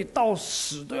尽瘁到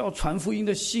死都要传福音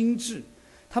的心智，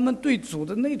他们对主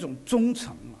的那种忠诚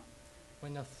啊，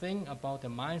 When I think about the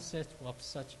mindset of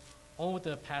such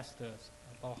older pastors,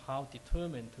 about how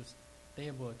determined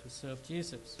they were to serve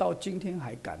Jesus, 到今天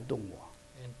还感动我。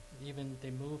 and even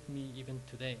they move me even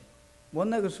today. 我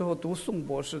那个时候读宋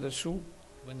博士的书，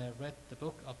 When I read the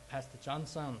book of Pastor John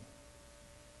Sun,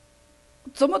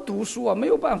 怎么读书啊？没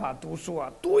有办法读书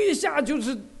啊，读一下就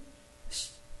是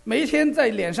每一天在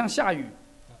脸上下雨。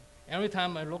 every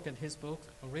time I look at his books,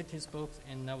 I read his books,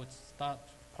 and I would start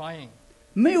crying.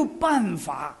 没有办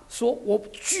法说我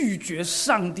拒绝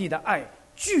上帝的爱，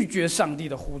拒绝上帝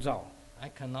的呼召， I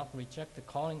cannot reject the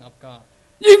calling of God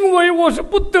因为我是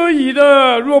不得已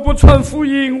的。若不传福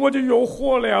音，我就有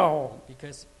祸了。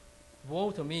 because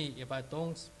woe to me if I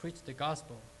don't preach the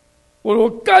gospel. 我若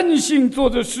甘心做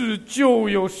这事，就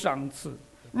有赏赐；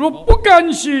若不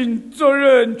甘心，责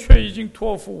任却已经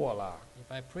托付我了。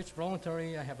 If I preach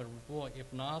voluntarily, I have a reward. If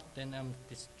not, then I'm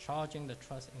discharging the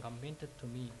trust committed to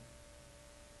me.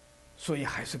 所以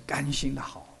还是甘心的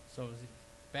好。 So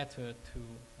it's better to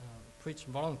preach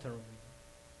voluntarily.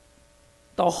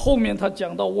 到后面他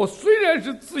讲到，我虽然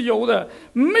是自由的，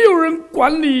没有人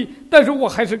管理，但是我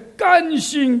还是甘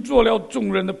心做了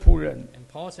众人的仆人。 And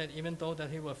Paul said, even though that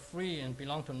he was free and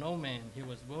belonged to no man, he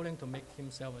was willing to make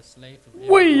himself a slave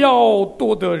to 为 everyone, 要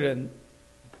多得人。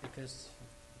 because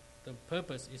the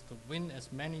purpose is to win as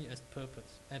many as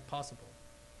possible.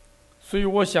 所以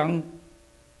我想，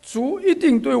主一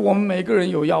定对我们每个人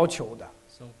有要求的，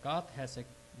 So God has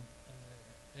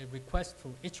a request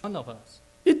to each one of us.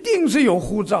 一定是有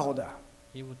呼召的。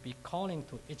 He would be calling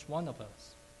to each one of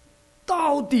us.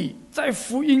 到底在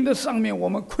福音的上面，我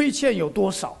们亏欠有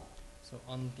多少？ So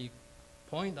on the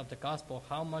point of the gospel,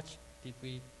 how much did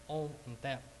we owe in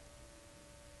debt?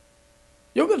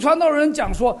 有个传道人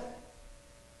讲说，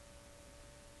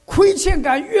亏欠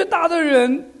感越大的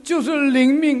人，就是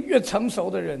灵命越成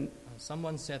熟的人。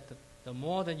 Someone said that the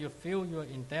more that you feel you're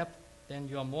in debt, then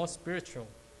you are more spiritual.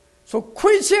 说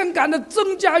亏欠感的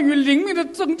增加与灵命的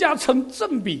增加成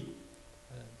正比。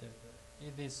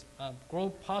 It is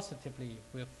grow positively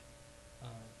with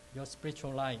your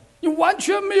spiritual life. 你完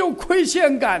全没有亏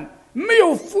欠感，没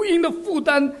有福音的负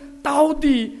担，到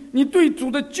底你对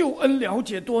主的救恩了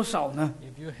解多少呢？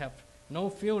 If you have no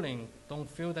feeling, don't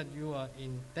feel that you are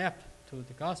in debt to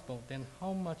the gospel, then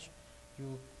how much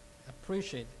you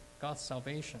appreciate God's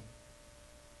salvation?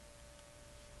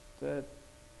 再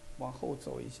往后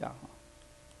走一下哈。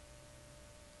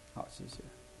好，谢谢。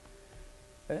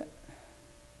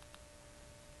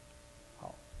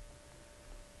好，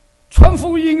传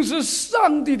福音是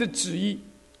上帝的旨意。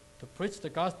To preach the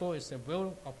gospel is the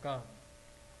will of God.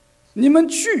 你们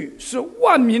去，是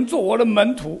万民做我的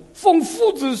门徒，奉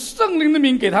父子圣灵的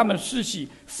名给他们施洗，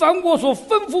凡我所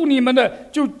吩咐你们的，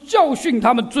就教训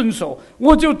他们遵守。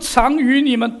我就常与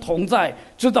你们同在，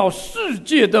直到世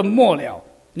界的末了。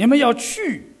你们要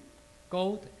去。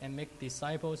Go and make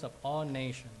disciples of all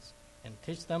nations, and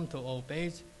teach them to obey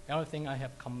everything I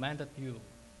have commanded you.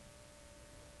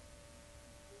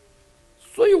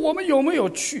 所以我们有没有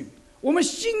去？我们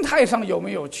心态上有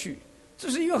没有去？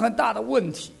这是一个很大的问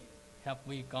题。Have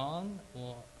we gone,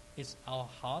 or is our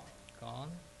heart gone?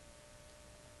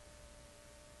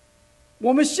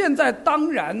 我们现在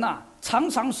当然常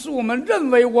常是我们认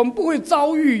为我们不会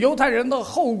遭遇犹太人的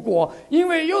后果，因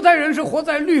为犹太人是活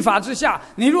在律法之下，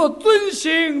你若遵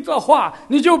行这话，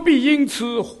你就必因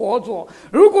此活着；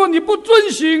如果你不遵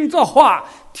行这话，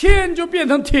天就变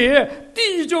成铁，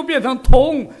地就变成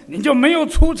铜，你就没有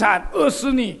出产，饿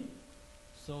死你。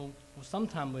So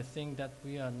sometimes we think that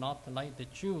we are not like the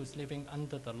Jews living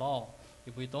under the law.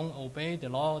 If we don't obey the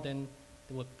law, then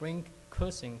it would bring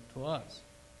cursing to us.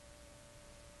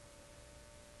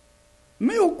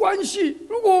 没有关系，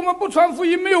如果我们不传福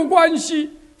音没有关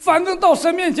系，反正到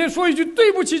神面前说一句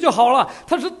对不起就好了。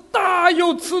他是大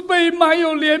有慈悲，满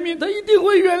有怜悯，他一定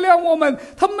会原谅我们。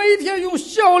他每天用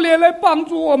笑脸来帮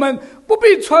助我们，不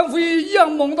必传福音一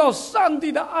样蒙到上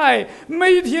帝的爱，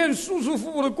每天舒舒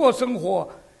服服的过生活。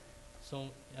So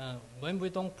when we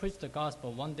don't preach the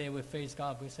gospel, one day we face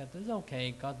God. We said, "It's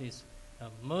okay. God is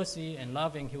mercy and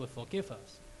loving. He will forgive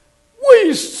us."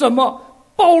 为什么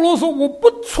保罗说我不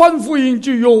传福音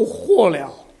就有祸了？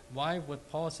 Why would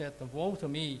Paul say, "Woe to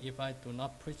me if I do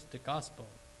not preach the gospel"?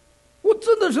 我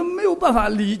真的是没有办法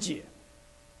理解。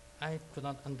I could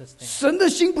not understand. 神的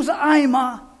心不是爱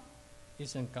吗？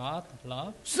 Isn't God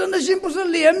love? 神的心不是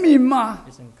怜悯吗？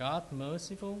 Isn't God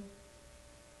merciful?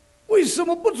 为什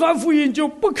么不传福音就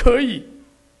不可以？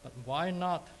 But why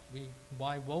not?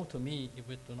 Why woe to me if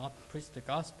we do not preach the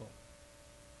gospel?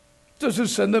 这是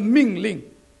神的命令。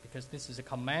Because this is a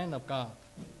command of God.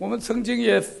 我们曾经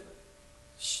也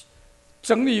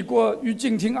整理过于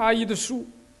静婷阿姨的书，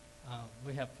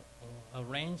 We have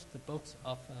arranged the books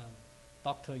of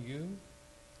Dr. Yu.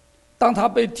 当他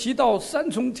被提到三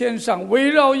重天上，围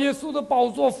绕耶稣的宝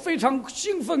座，非常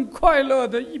兴奋快乐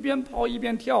的，一边跑一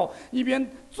边跳，一边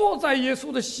坐在耶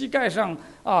稣的膝盖上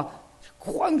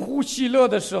欢呼喜乐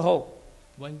的时候，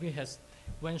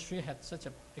 When she had such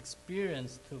an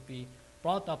experience to be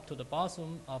brought up to the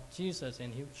bosom of Jesus,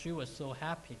 and she was so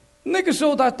happy. 那个时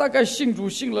候他大概信主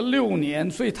信了6年，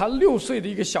所以他6岁的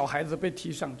一个小孩子被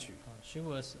提上去。She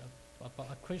was about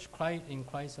a Christ in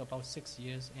Christ about 6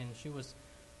 years, and she was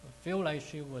feel like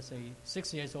she was a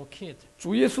 6 years old kid.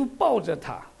 主耶稣抱着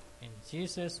他， And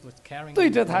Jesus was carrying 对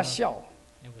着 her 他笑。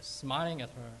 and was smiling at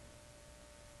her.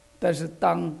 但是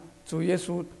当主耶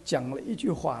稣讲了一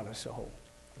句话的时候，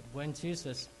 When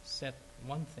Jesus said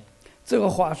one thing, 这个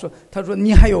话他说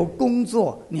你还有工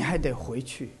作，你还得回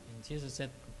去。 and Jesus said,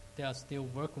 "There are still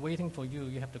work waiting for you.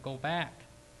 You have to go back."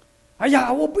 哎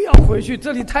呀，我不要回去，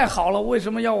这里太好了，为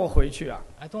什么要我回去啊？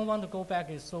 I don't want to go back.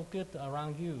 It's so good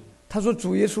around you. 他说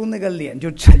主耶稣那个脸就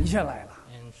沉下来了。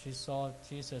And she saw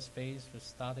Jesus' face was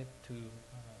started to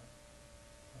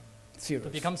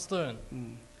Serious become stern.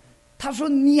 他说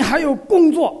你还有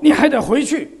工作，你还得回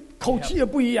去，口气也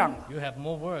不一样了。 You have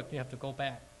more work. You have to go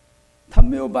back. 他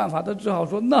没有办法，他只好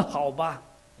说那好吧。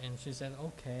 And she said,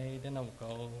 "Okay, then I will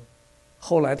go."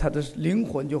 后来他的灵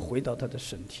魂就回到他的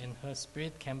身体， And her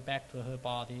spirit came back to her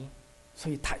body. 所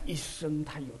以他一生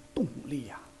他有动力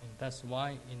啊。 And that's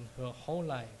why in her whole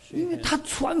life 因为 she 他 has,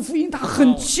 传福音，他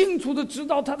很清楚的知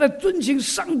道他在遵行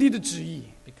上帝的旨意。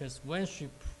 because when she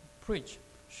preached,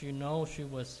 she knows she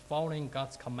was following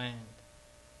God's command.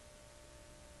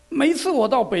 每一次我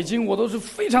到北京，我都是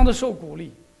非常的受鼓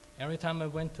励。 Every time I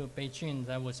went to Beijing,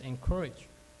 I was encouraged.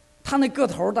 他那个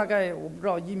头大概我不知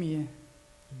道1.3米、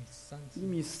 Give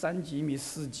me some- 1.3几、1.4米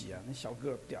几啊，那小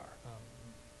个点儿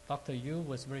Dr. Yu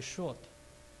was very short.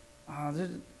 啊。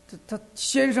他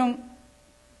先生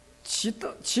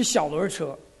骑小轮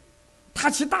车，他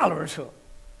骑大轮车。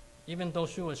 Even though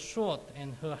she was short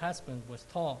and her husband was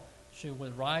tall, she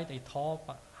would ride a tall,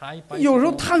 high 有时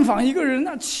候 bicycle. 探访一个人，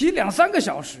那骑2-3个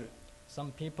小时。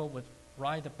 Some people would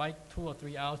ride a bike 2 or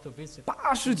 3 hours to visit.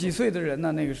 80几岁的人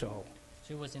呢，那个时候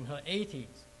She was in her 80s.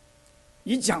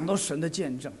 一讲到神的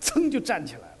见证，噌就站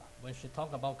起来了。 When she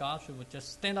talked about God, she would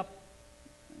just stand up.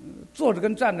 坐着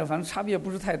跟站着，反正差别不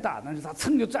是太大，但是他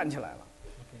噌就站起来了。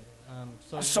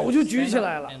 So she 手 would 就举 stand 起 up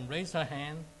来了。 and raise her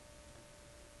hand.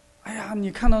 哎呀，你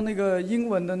看到那个英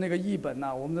文的那个译本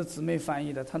呐、我们的姊妹翻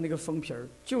译的，他那个封皮儿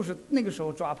就是那个时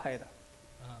候抓拍的，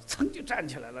噌就站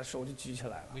起来了，手就举起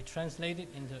来了。We translated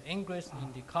into English.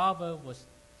 In the cover was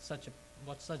such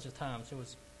a time. She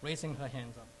was raising her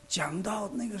hands up. 讲到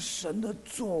那个神的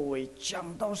作为，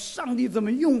讲到上帝怎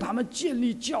么用他们建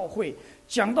立教会，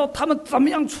讲到他们怎么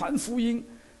样传福音，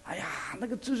哎呀，那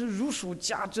个真是如数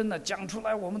家珍的，讲出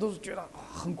来我们都是觉得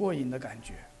很过瘾的感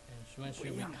觉。And when she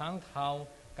recounted how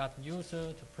God used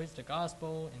her to preach the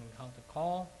gospel and how to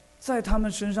call, 在他们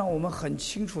身上，我们很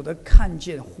清楚的看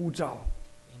见呼召。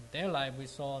in their life we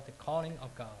saw the calling of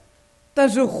God. 但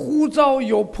是呼召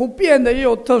有普遍的，也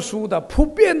有特殊的。普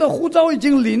遍的呼召已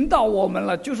经临到我们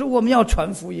了，就是我们要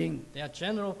传福音。There are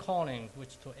general callings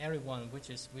which to everyone,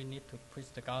 which is we need to preach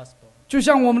the gospel. 就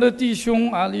像我们的弟兄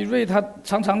啊，李瑞，他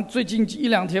常常最近一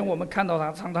两天，我们看到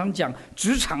他常常讲，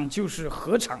职场就是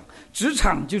禾场，职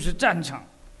场就是战场。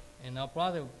And our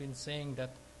brother have been saying that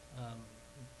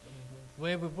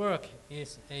where we work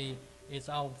is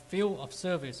our field of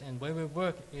service, and where we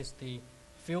work is the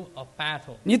field of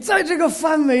battle. 你在这个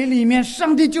范围里面，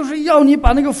上帝就是要你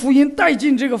把那个福音带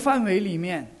进这个范围里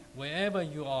面。 Wherever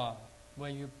you are,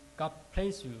 where God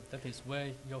place you, that is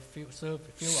where your field of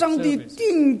上帝 service.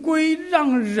 定规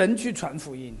让人去传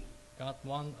福音。 God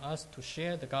wants us to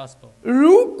share the gospel.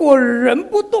 如果人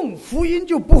不动，福音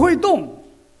就不会动。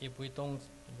 If we don't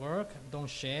work, don't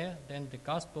share, then the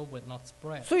gospel will not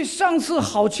spread. 所以上次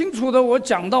好清楚的，我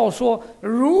讲到说，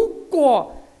如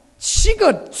果7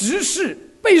个执事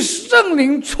被圣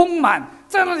灵充满，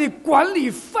在那里管理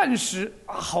饭食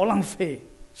啊，好浪费！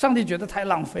上帝觉得太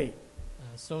浪费。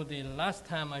 So the last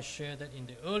time I shared that in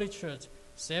the early church,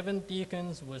 7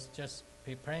 deacons was just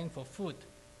preparing for food.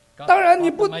 God 当然，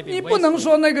 thought that might be 你不能 wasteful.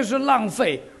 说那个是浪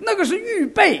费，那个是预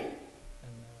备。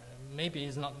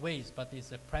 Maybe it's not waste, but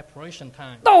it's a preparation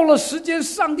time. 到了时间，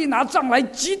上帝拿杖来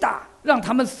击打，让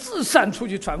他们四散出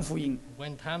去传福音。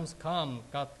 When times come,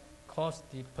 God caused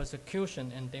the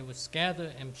persecution, and they would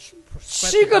scatter and spread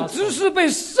 7 个 the 执 gospel. 事被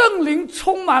圣灵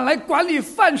充满来管理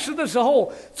饭食的时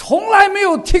候，从来没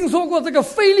有听说过这个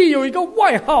腓利有一个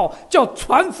外号叫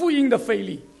传福音的腓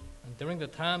利。 And during the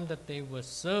time that they were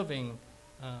serving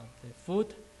the food,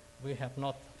 we have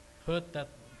not heard that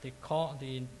they call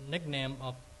the nickname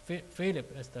of Philip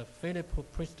as the Philip who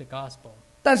preached the gospel.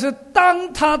 但是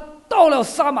当他到了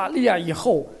撒玛利亚以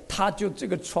后，他就这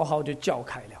个绰号就叫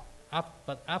开了。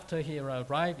 But after he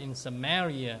arrived in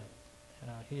Samaria,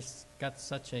 he's got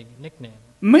such a nickname.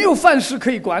 没有饭食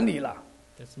可以管理了，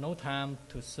 There's no time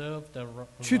to serve the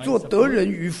去 rights 做 of 得 food, 人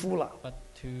渔夫了。 but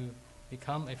to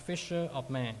become a fisher of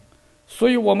men. 所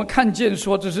以我们看见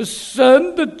说，这是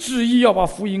神的旨意，要把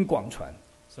福音广传。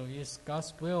 So it's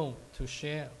God's will to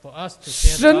share, for us to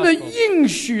share 神的 the gospel. 应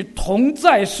许同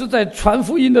在是在传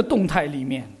福音的动态里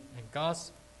面。 And God's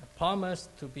promise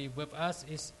to be with us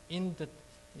is in the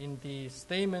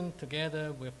statement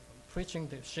together with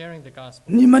sharing the gospel.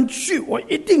 你们去，我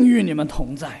一定与你们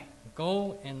同在。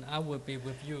 Go and I will be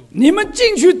with you. 你们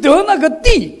进去得那个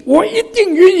地，我一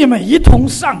定与你们一同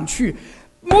上去。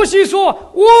摩西说：“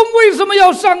我为什么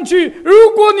要上去？如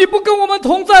果你不跟我们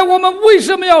同在，我们为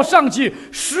什么要上去？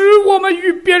使我们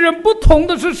与别人不同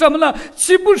的是什么呢？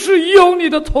岂不是有你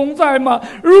的同在吗？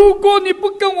如果你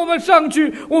不跟我们上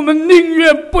去，我们宁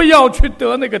愿不要去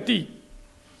得那个地。”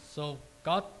 So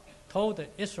God told the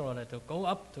Israelites to go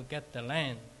up to get the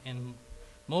land. And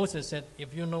Moses said,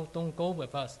 if you don't go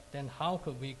with us, then how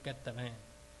could we get the land?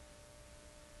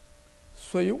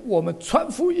 所以我们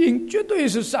传福音绝对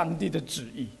是上帝的旨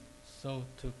意。 So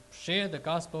to share the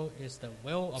gospel is the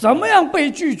will of 怎么 God. 样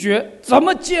被拒绝，怎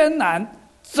么艰难，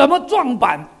怎么撞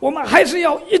板，我们还是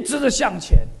要一直的向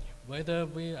前。 Whether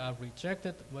we are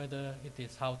rejected, whether it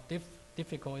is how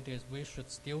difficult it is, we should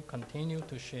still continue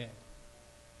to share.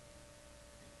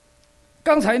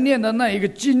 刚才念的那一个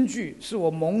金句是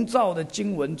我蒙召的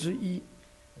经文之一。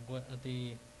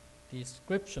 The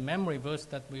scripture memory verse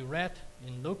that we read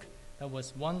in Luke, that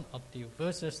was one of the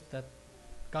verses that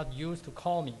God used to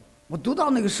call me. 我读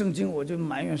到那个圣经，我就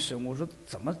埋怨神，我说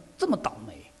怎么这么倒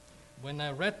霉？ When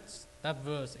I read that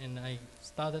verse and I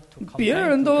started to 别 complain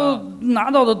人 to 都 God,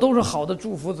 拿到的都是好的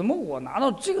祝福，怎么我拿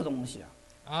到这个东西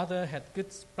啊？ other had good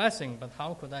blessing, but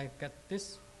how could I get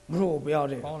this 我说我不要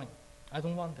这个， calling? I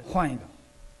don't want it. 换一个。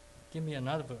 Give me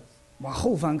another verse. 往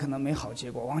后翻可能没好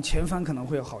结果，往前翻可能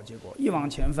会有好结果。一往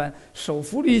前翻，手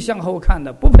扶犁向后看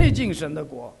的，不配进神的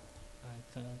国。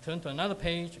 I turned to another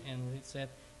page and it said,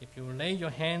 if you lay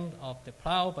your hand off the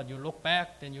plow but you look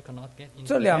back, then you cannot get into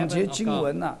这 the 两节 heaven of 经 God.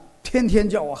 文呢、天天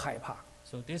叫我害怕。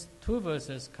 So these 2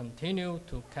 verses continue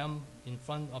to come in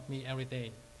front of me every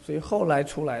day. 所以后来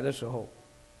出来的时候，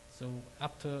 So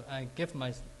after I give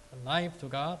my life to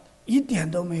God, 一点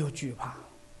都没有惧怕，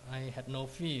 I had no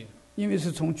fear 因为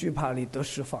是从惧怕里得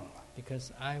释放了。 because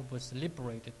I was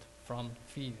liberated from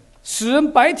fear. 使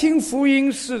人白听福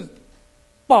音是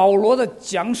保罗的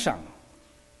奖赏，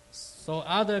 So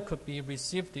other could be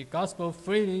received the gospel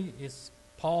freely is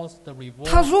Paul's the reward.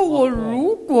 他说：“我 of Paul.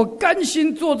 如果甘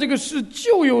心做这个事，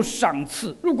就有赏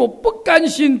赐；如果不甘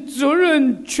心，责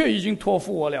任却已经托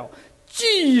付我了。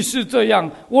既是这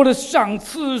样，我的赏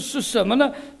赐是什么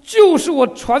呢？就是我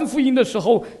传福音的时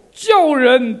候，叫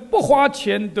人不花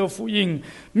钱得福音，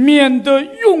免得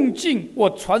用尽我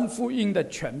传福音的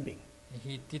权柄。”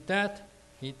 He did that.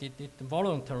 He did it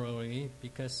voluntarily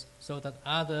because so that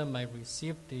other might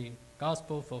receive the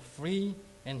gospel for free,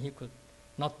 and he could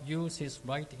not use his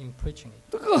right in preaching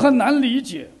it. 这个很难理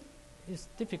解， It's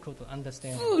difficult to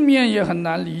understand. 字面也很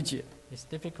难理解。 It's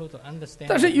difficult to understand.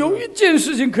 但是有一件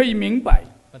事情可以明白，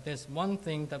 But there's one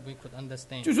thing that we could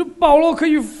understand. 就是保罗可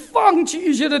以放弃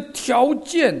一切的条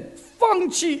件，放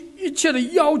弃一切的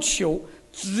要求，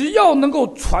只要能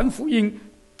够传福音，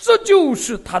这就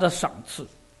是他的赏赐。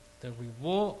 The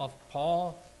reward of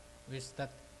Paul is that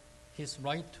his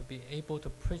right to be able to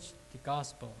preach the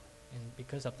gospel, and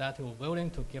because of that, he was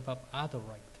willing to give up other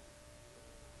right.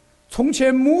 从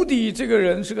前穆迪这个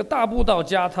人是个大布道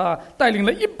家，他带领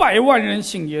了100万人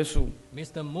信耶稣。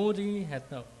 Mr. Moody had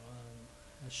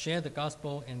shared the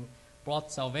gospel and brought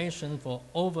salvation for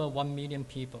over 1 million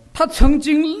people. 他曾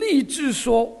经立志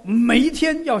说，每一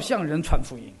天要向人传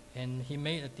福音。 And he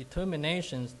made a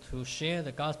determination to share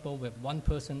the gospel with one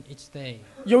person each day.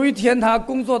 有一天他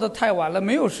工作的太晚了，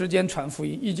没有时间传福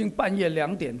音，已经半夜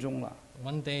2点钟了。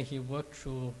 One day he worked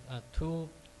through 2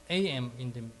 a.m.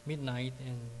 in the midnight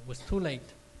and was too late.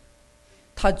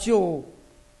 他就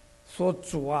说：“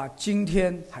主啊，今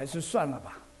天还是算了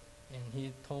吧。” And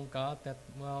he told God that,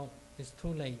 well, it's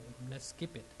too late, let's skip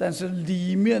it. 但是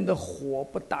里面的火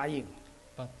不答应，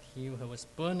 But he was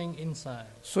burning inside.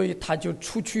 所以他就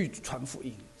出去传福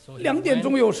音。 So he 2点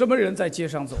钟 went 有什么人在街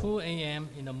上走？ 2 a.m.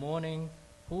 in the morning,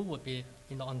 who would be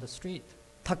on the street?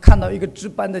 他看到一个值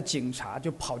班的警察，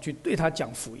就跑去对他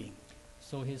讲福音。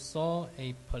 So he saw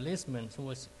a policeman who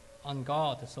was on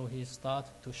guard, so he started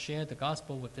to share the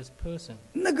gospel with this person.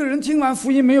 那个人听完福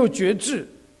音没有觉志，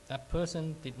 That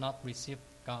person did not receive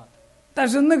God. 但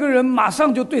是那个人马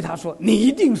上就对他说：“你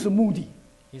一定是穆迪。”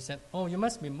 He said, "Oh, you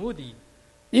must be Moody,"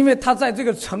 因为他在这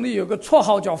个城里有个绰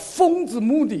号叫疯子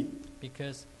穆迪。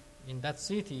 because in that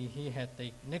city he had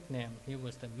a nickname. He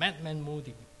was the Madman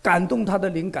Moody. 感动他的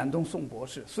灵，感动宋博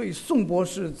士，所以宋博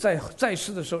士在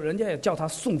世的时候，人家也叫他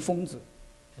宋疯子。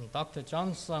 And Dr.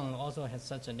 John Sung also had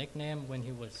such a nickname. When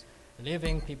he was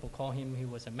living, people call him he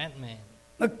was a madman.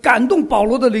 那感动保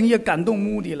罗的灵，也感动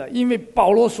穆迪了，因为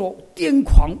保罗说：“癫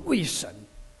狂为神。”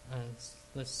 And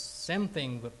the same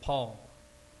thing with Paul.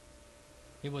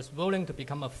 He was willing to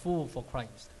become a fool for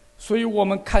Christ. 所以我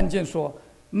们看见说，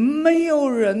没有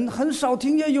人很少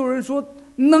听见有人说，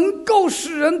能够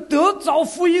使人得着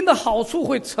福音的好处，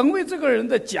会成为这个人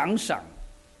的奖赏。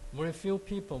 Very few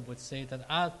people would say that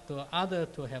other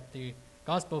to have the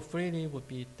gospel freely would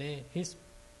be his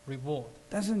reward.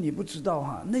 但是你不知道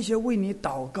哈，那些为你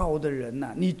祷告的人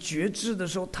呐、你觉知的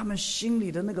时候，他们心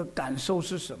里的那个感受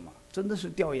是什么？真的是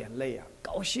掉眼泪啊，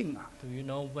高兴啊！ Do you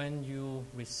know when you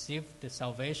receive the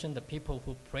salvation, the people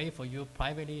who pray for you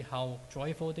privately, how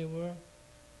joyful they were?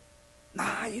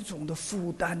 那一种的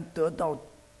负担得到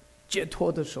解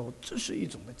脱的时候，这是一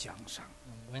种的奖赏。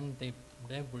 And when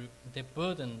their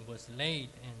burden was laid,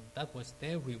 and that was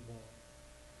their reward.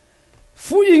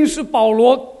 福音是保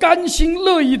罗甘心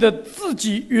乐意的自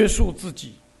己约束自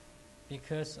己，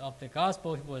 Because of the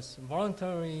gospel, he was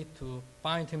voluntary to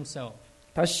bind himself.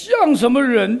 他像什么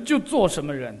人就做什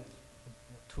么人，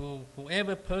 To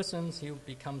whoever persons, he would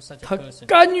become such a 他 person.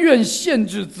 甘愿限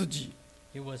制自己，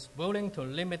 He was willing to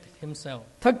limit himself.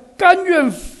 他甘愿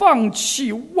放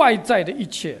弃外在的一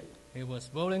切。 He was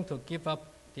willing to give up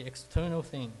the external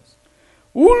things.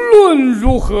 无论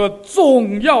如何，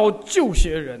总要救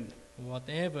些人。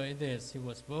 Whatever it is, he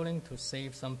was willing to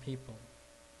save some people.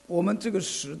 我们这个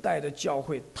时代的教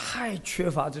会太缺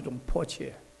乏这种迫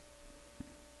切。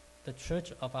 The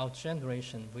church of our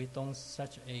generation, we don't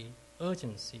such a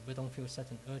urgency. We don't feel such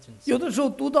an urgency. 有的时候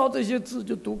读到这些字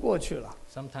就读过去了，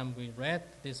 Sometimes we read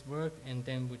this word and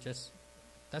then we just,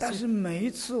 但 that's 是 it. 每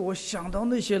一次我想到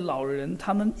那些老人，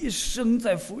他们一生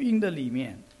在福音的里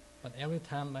面， But every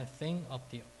time I think of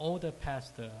the older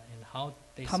pastor and how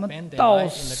they 他们 spend their 到 life in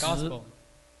死 the gospel,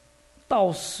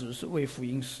 到死是为福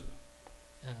音死。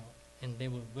 and they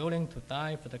were willing to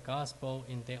die for the gospel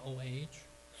in their old age,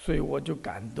 所以我就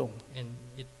感动， and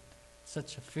it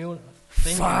such a few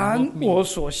things that 凡 move 我 me.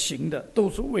 所行的，都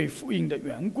是为福音的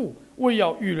缘故，为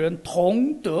要与人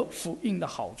同得福音的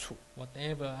好处。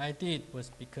 Whatever I did was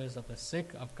because of the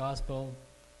sake of gospel.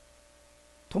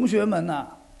 同学们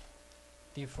啊，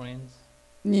 Dear friends,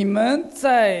 你们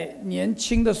在年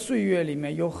轻的岁月里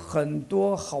面有很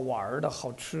多好玩的、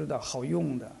好吃的、好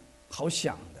用的、好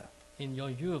想的。 in your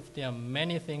youth, there are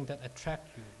many things that attract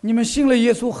you. 你们信了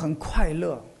耶稣很快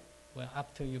乐， Well,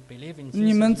 after you believe in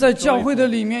你 Jesus, 们 you 在 are 教会的 joyful.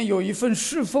 里面有一份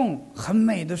侍奉，很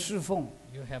美的侍奉。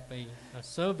 You have a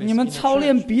service 你们 in the 操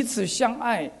练 church. 彼此相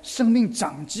爱，生命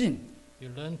长进， You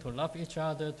learn to love each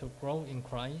other, to grow in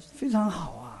Christ. 非常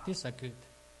好啊。 These are good.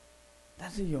 但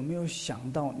是有没有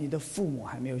想到，你的父母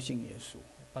还没有信耶稣？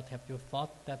 But have you thought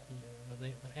that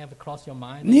they ever crossed your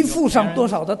mind? 你 that 付上多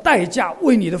少的代价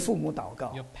为你的父母祷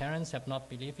告？ Your parents have not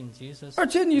believed in Jesus. 而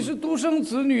且你是独生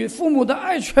子女，父母的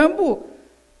爱全部，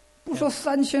不说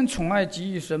3000宠爱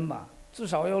集一身吧，至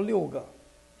少要6个。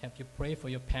 Have you prayed for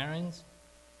your parents?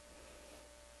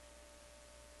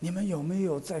 你们有没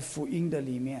有在福音的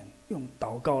里面用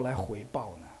祷告来回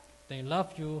报呢？ They love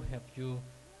you. Have you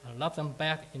loved them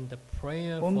back in the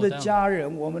prayer 我们 for 的 them? 家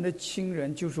人，我们的亲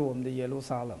人，就是我们的耶路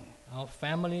撒冷； Our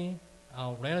family,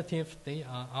 our relatives, they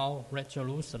are our Red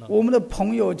Jerusalem. 我们的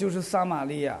朋友就是撒玛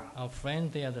利亚； Our friend,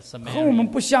 they are the 和我们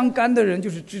Samaritan. 不相干的人，就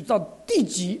是制造地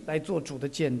级来做主的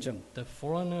见证。 The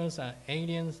foreigners are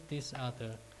aliens. These are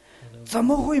the 怎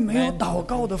么会没有祷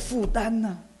告的负担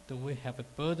呢？ Do we have a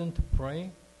burden to pray?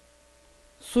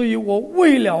 所以我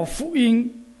为了福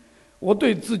音，我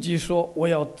对自己说，我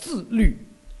要自律。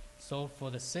 So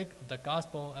for the sake of the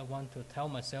gospel, I want to tell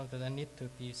myself that I need to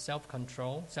be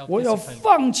self-control, 我要 self-discipline.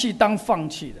 放弃当放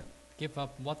弃的， Give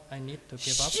up what I need to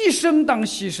give up. 牺牲当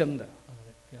牺牲的。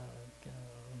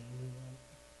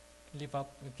 Give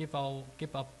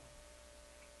up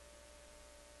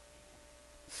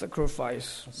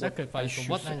Sacrifice what I sacrifice should for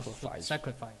what I should sacrifice，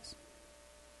 sacrifice,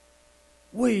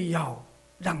 为要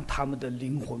让他们的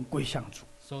灵魂归向主。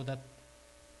 so that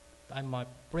I might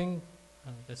bring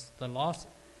the lost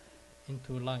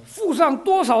into life. 付上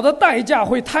多少的代价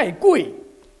会太贵？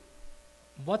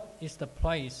 What is the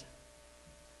price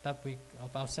that we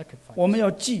of our sacrifice? 我们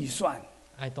要计算，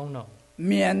 I don't know.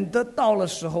 免得到了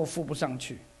时候付不上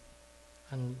去。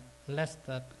 Unless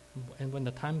that, and when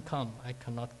the time comes, I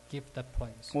cannot give that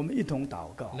price. 我们一同祷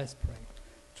告， Let's pray.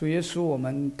 主耶稣，我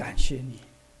们感谢你，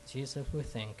 Jesus, we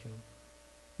thank you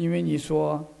因为你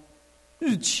说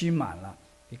日期满了，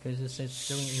 because it says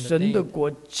during in the 神的 day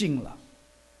国近了，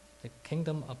 the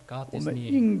kingdom of God 我 is 们 near.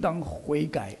 应当悔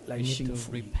改 We 来 need 信 to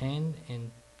福音。 repent and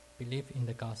believe in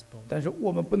the gospel. 但是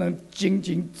我们不能仅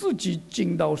仅自己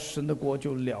进到神的国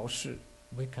就了事，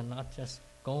 We cannot just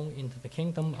go into the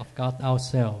kingdom of God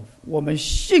ourselves. 我们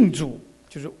信主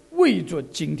就是为着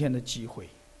今天的机会。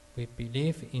 We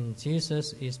believe in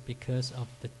Jesus is because of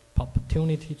the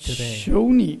opportunity today.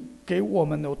 求你给我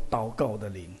们有祷告的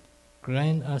灵，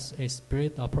 Grant us a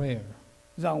spirit of prayer.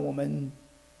 让我们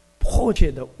迫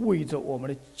切的为着我们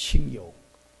的亲友，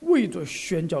为着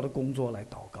宣教的工作来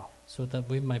祷告。 So that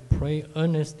we might pray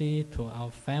earnestly to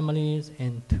our families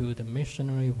and to the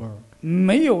missionary work.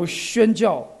 没有宣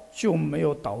教就没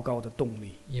有祷告的动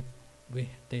力。 If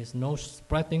there is no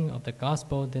spreading of the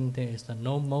gospel, then there is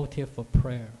no motive for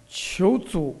prayer. 求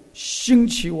主兴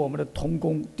起我们的同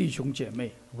工弟兄姐妹，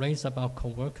 Raise up our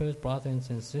co-workers, brothers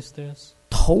and sisters,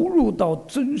 投入到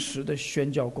真实的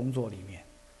宣教工作里面。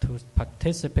 to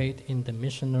participate in the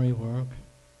missionary work.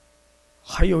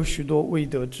 还有许多未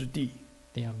得之地，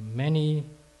 There are many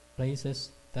places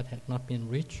that have not been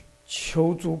reached.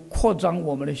 求主扩张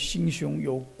我们的心胸，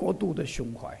有国度的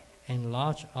胸怀，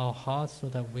 Enlarge our hearts so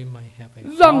that we might have a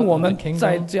让 heart 我 of the 们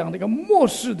在 kingdom. 这样的一个末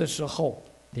世的时候，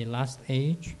 The last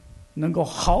age, 能够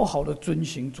好好的遵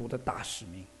行主的大使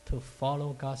命。 to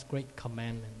follow God's great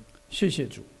commandment. 谢谢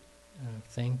主，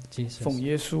 Thank Jesus. 奉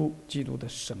耶稣基督的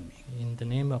圣名， In the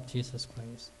name of Jesus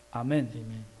Christ. 阿门。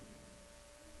 Amen.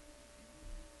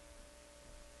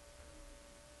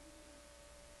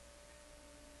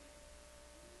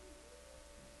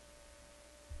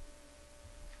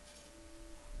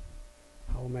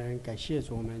 好，我们感谢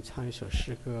主，我们唱一首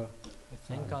诗歌。 We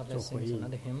thank God. Let's sing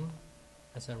another hymn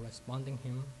as a responding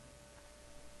hymn.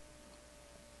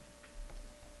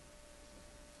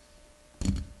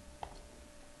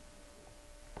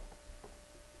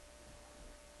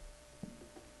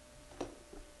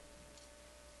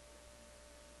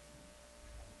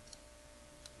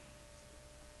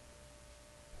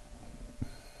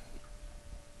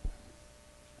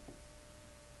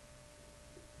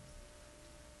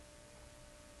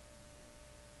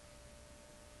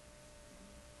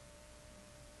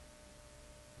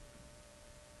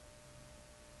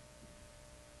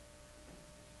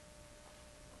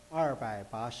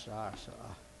 282首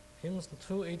啊。Hymns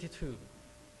 282.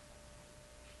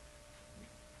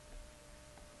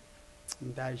 我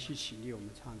们大家一起起立，我们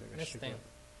唱这个 Let's 诗歌。 stand.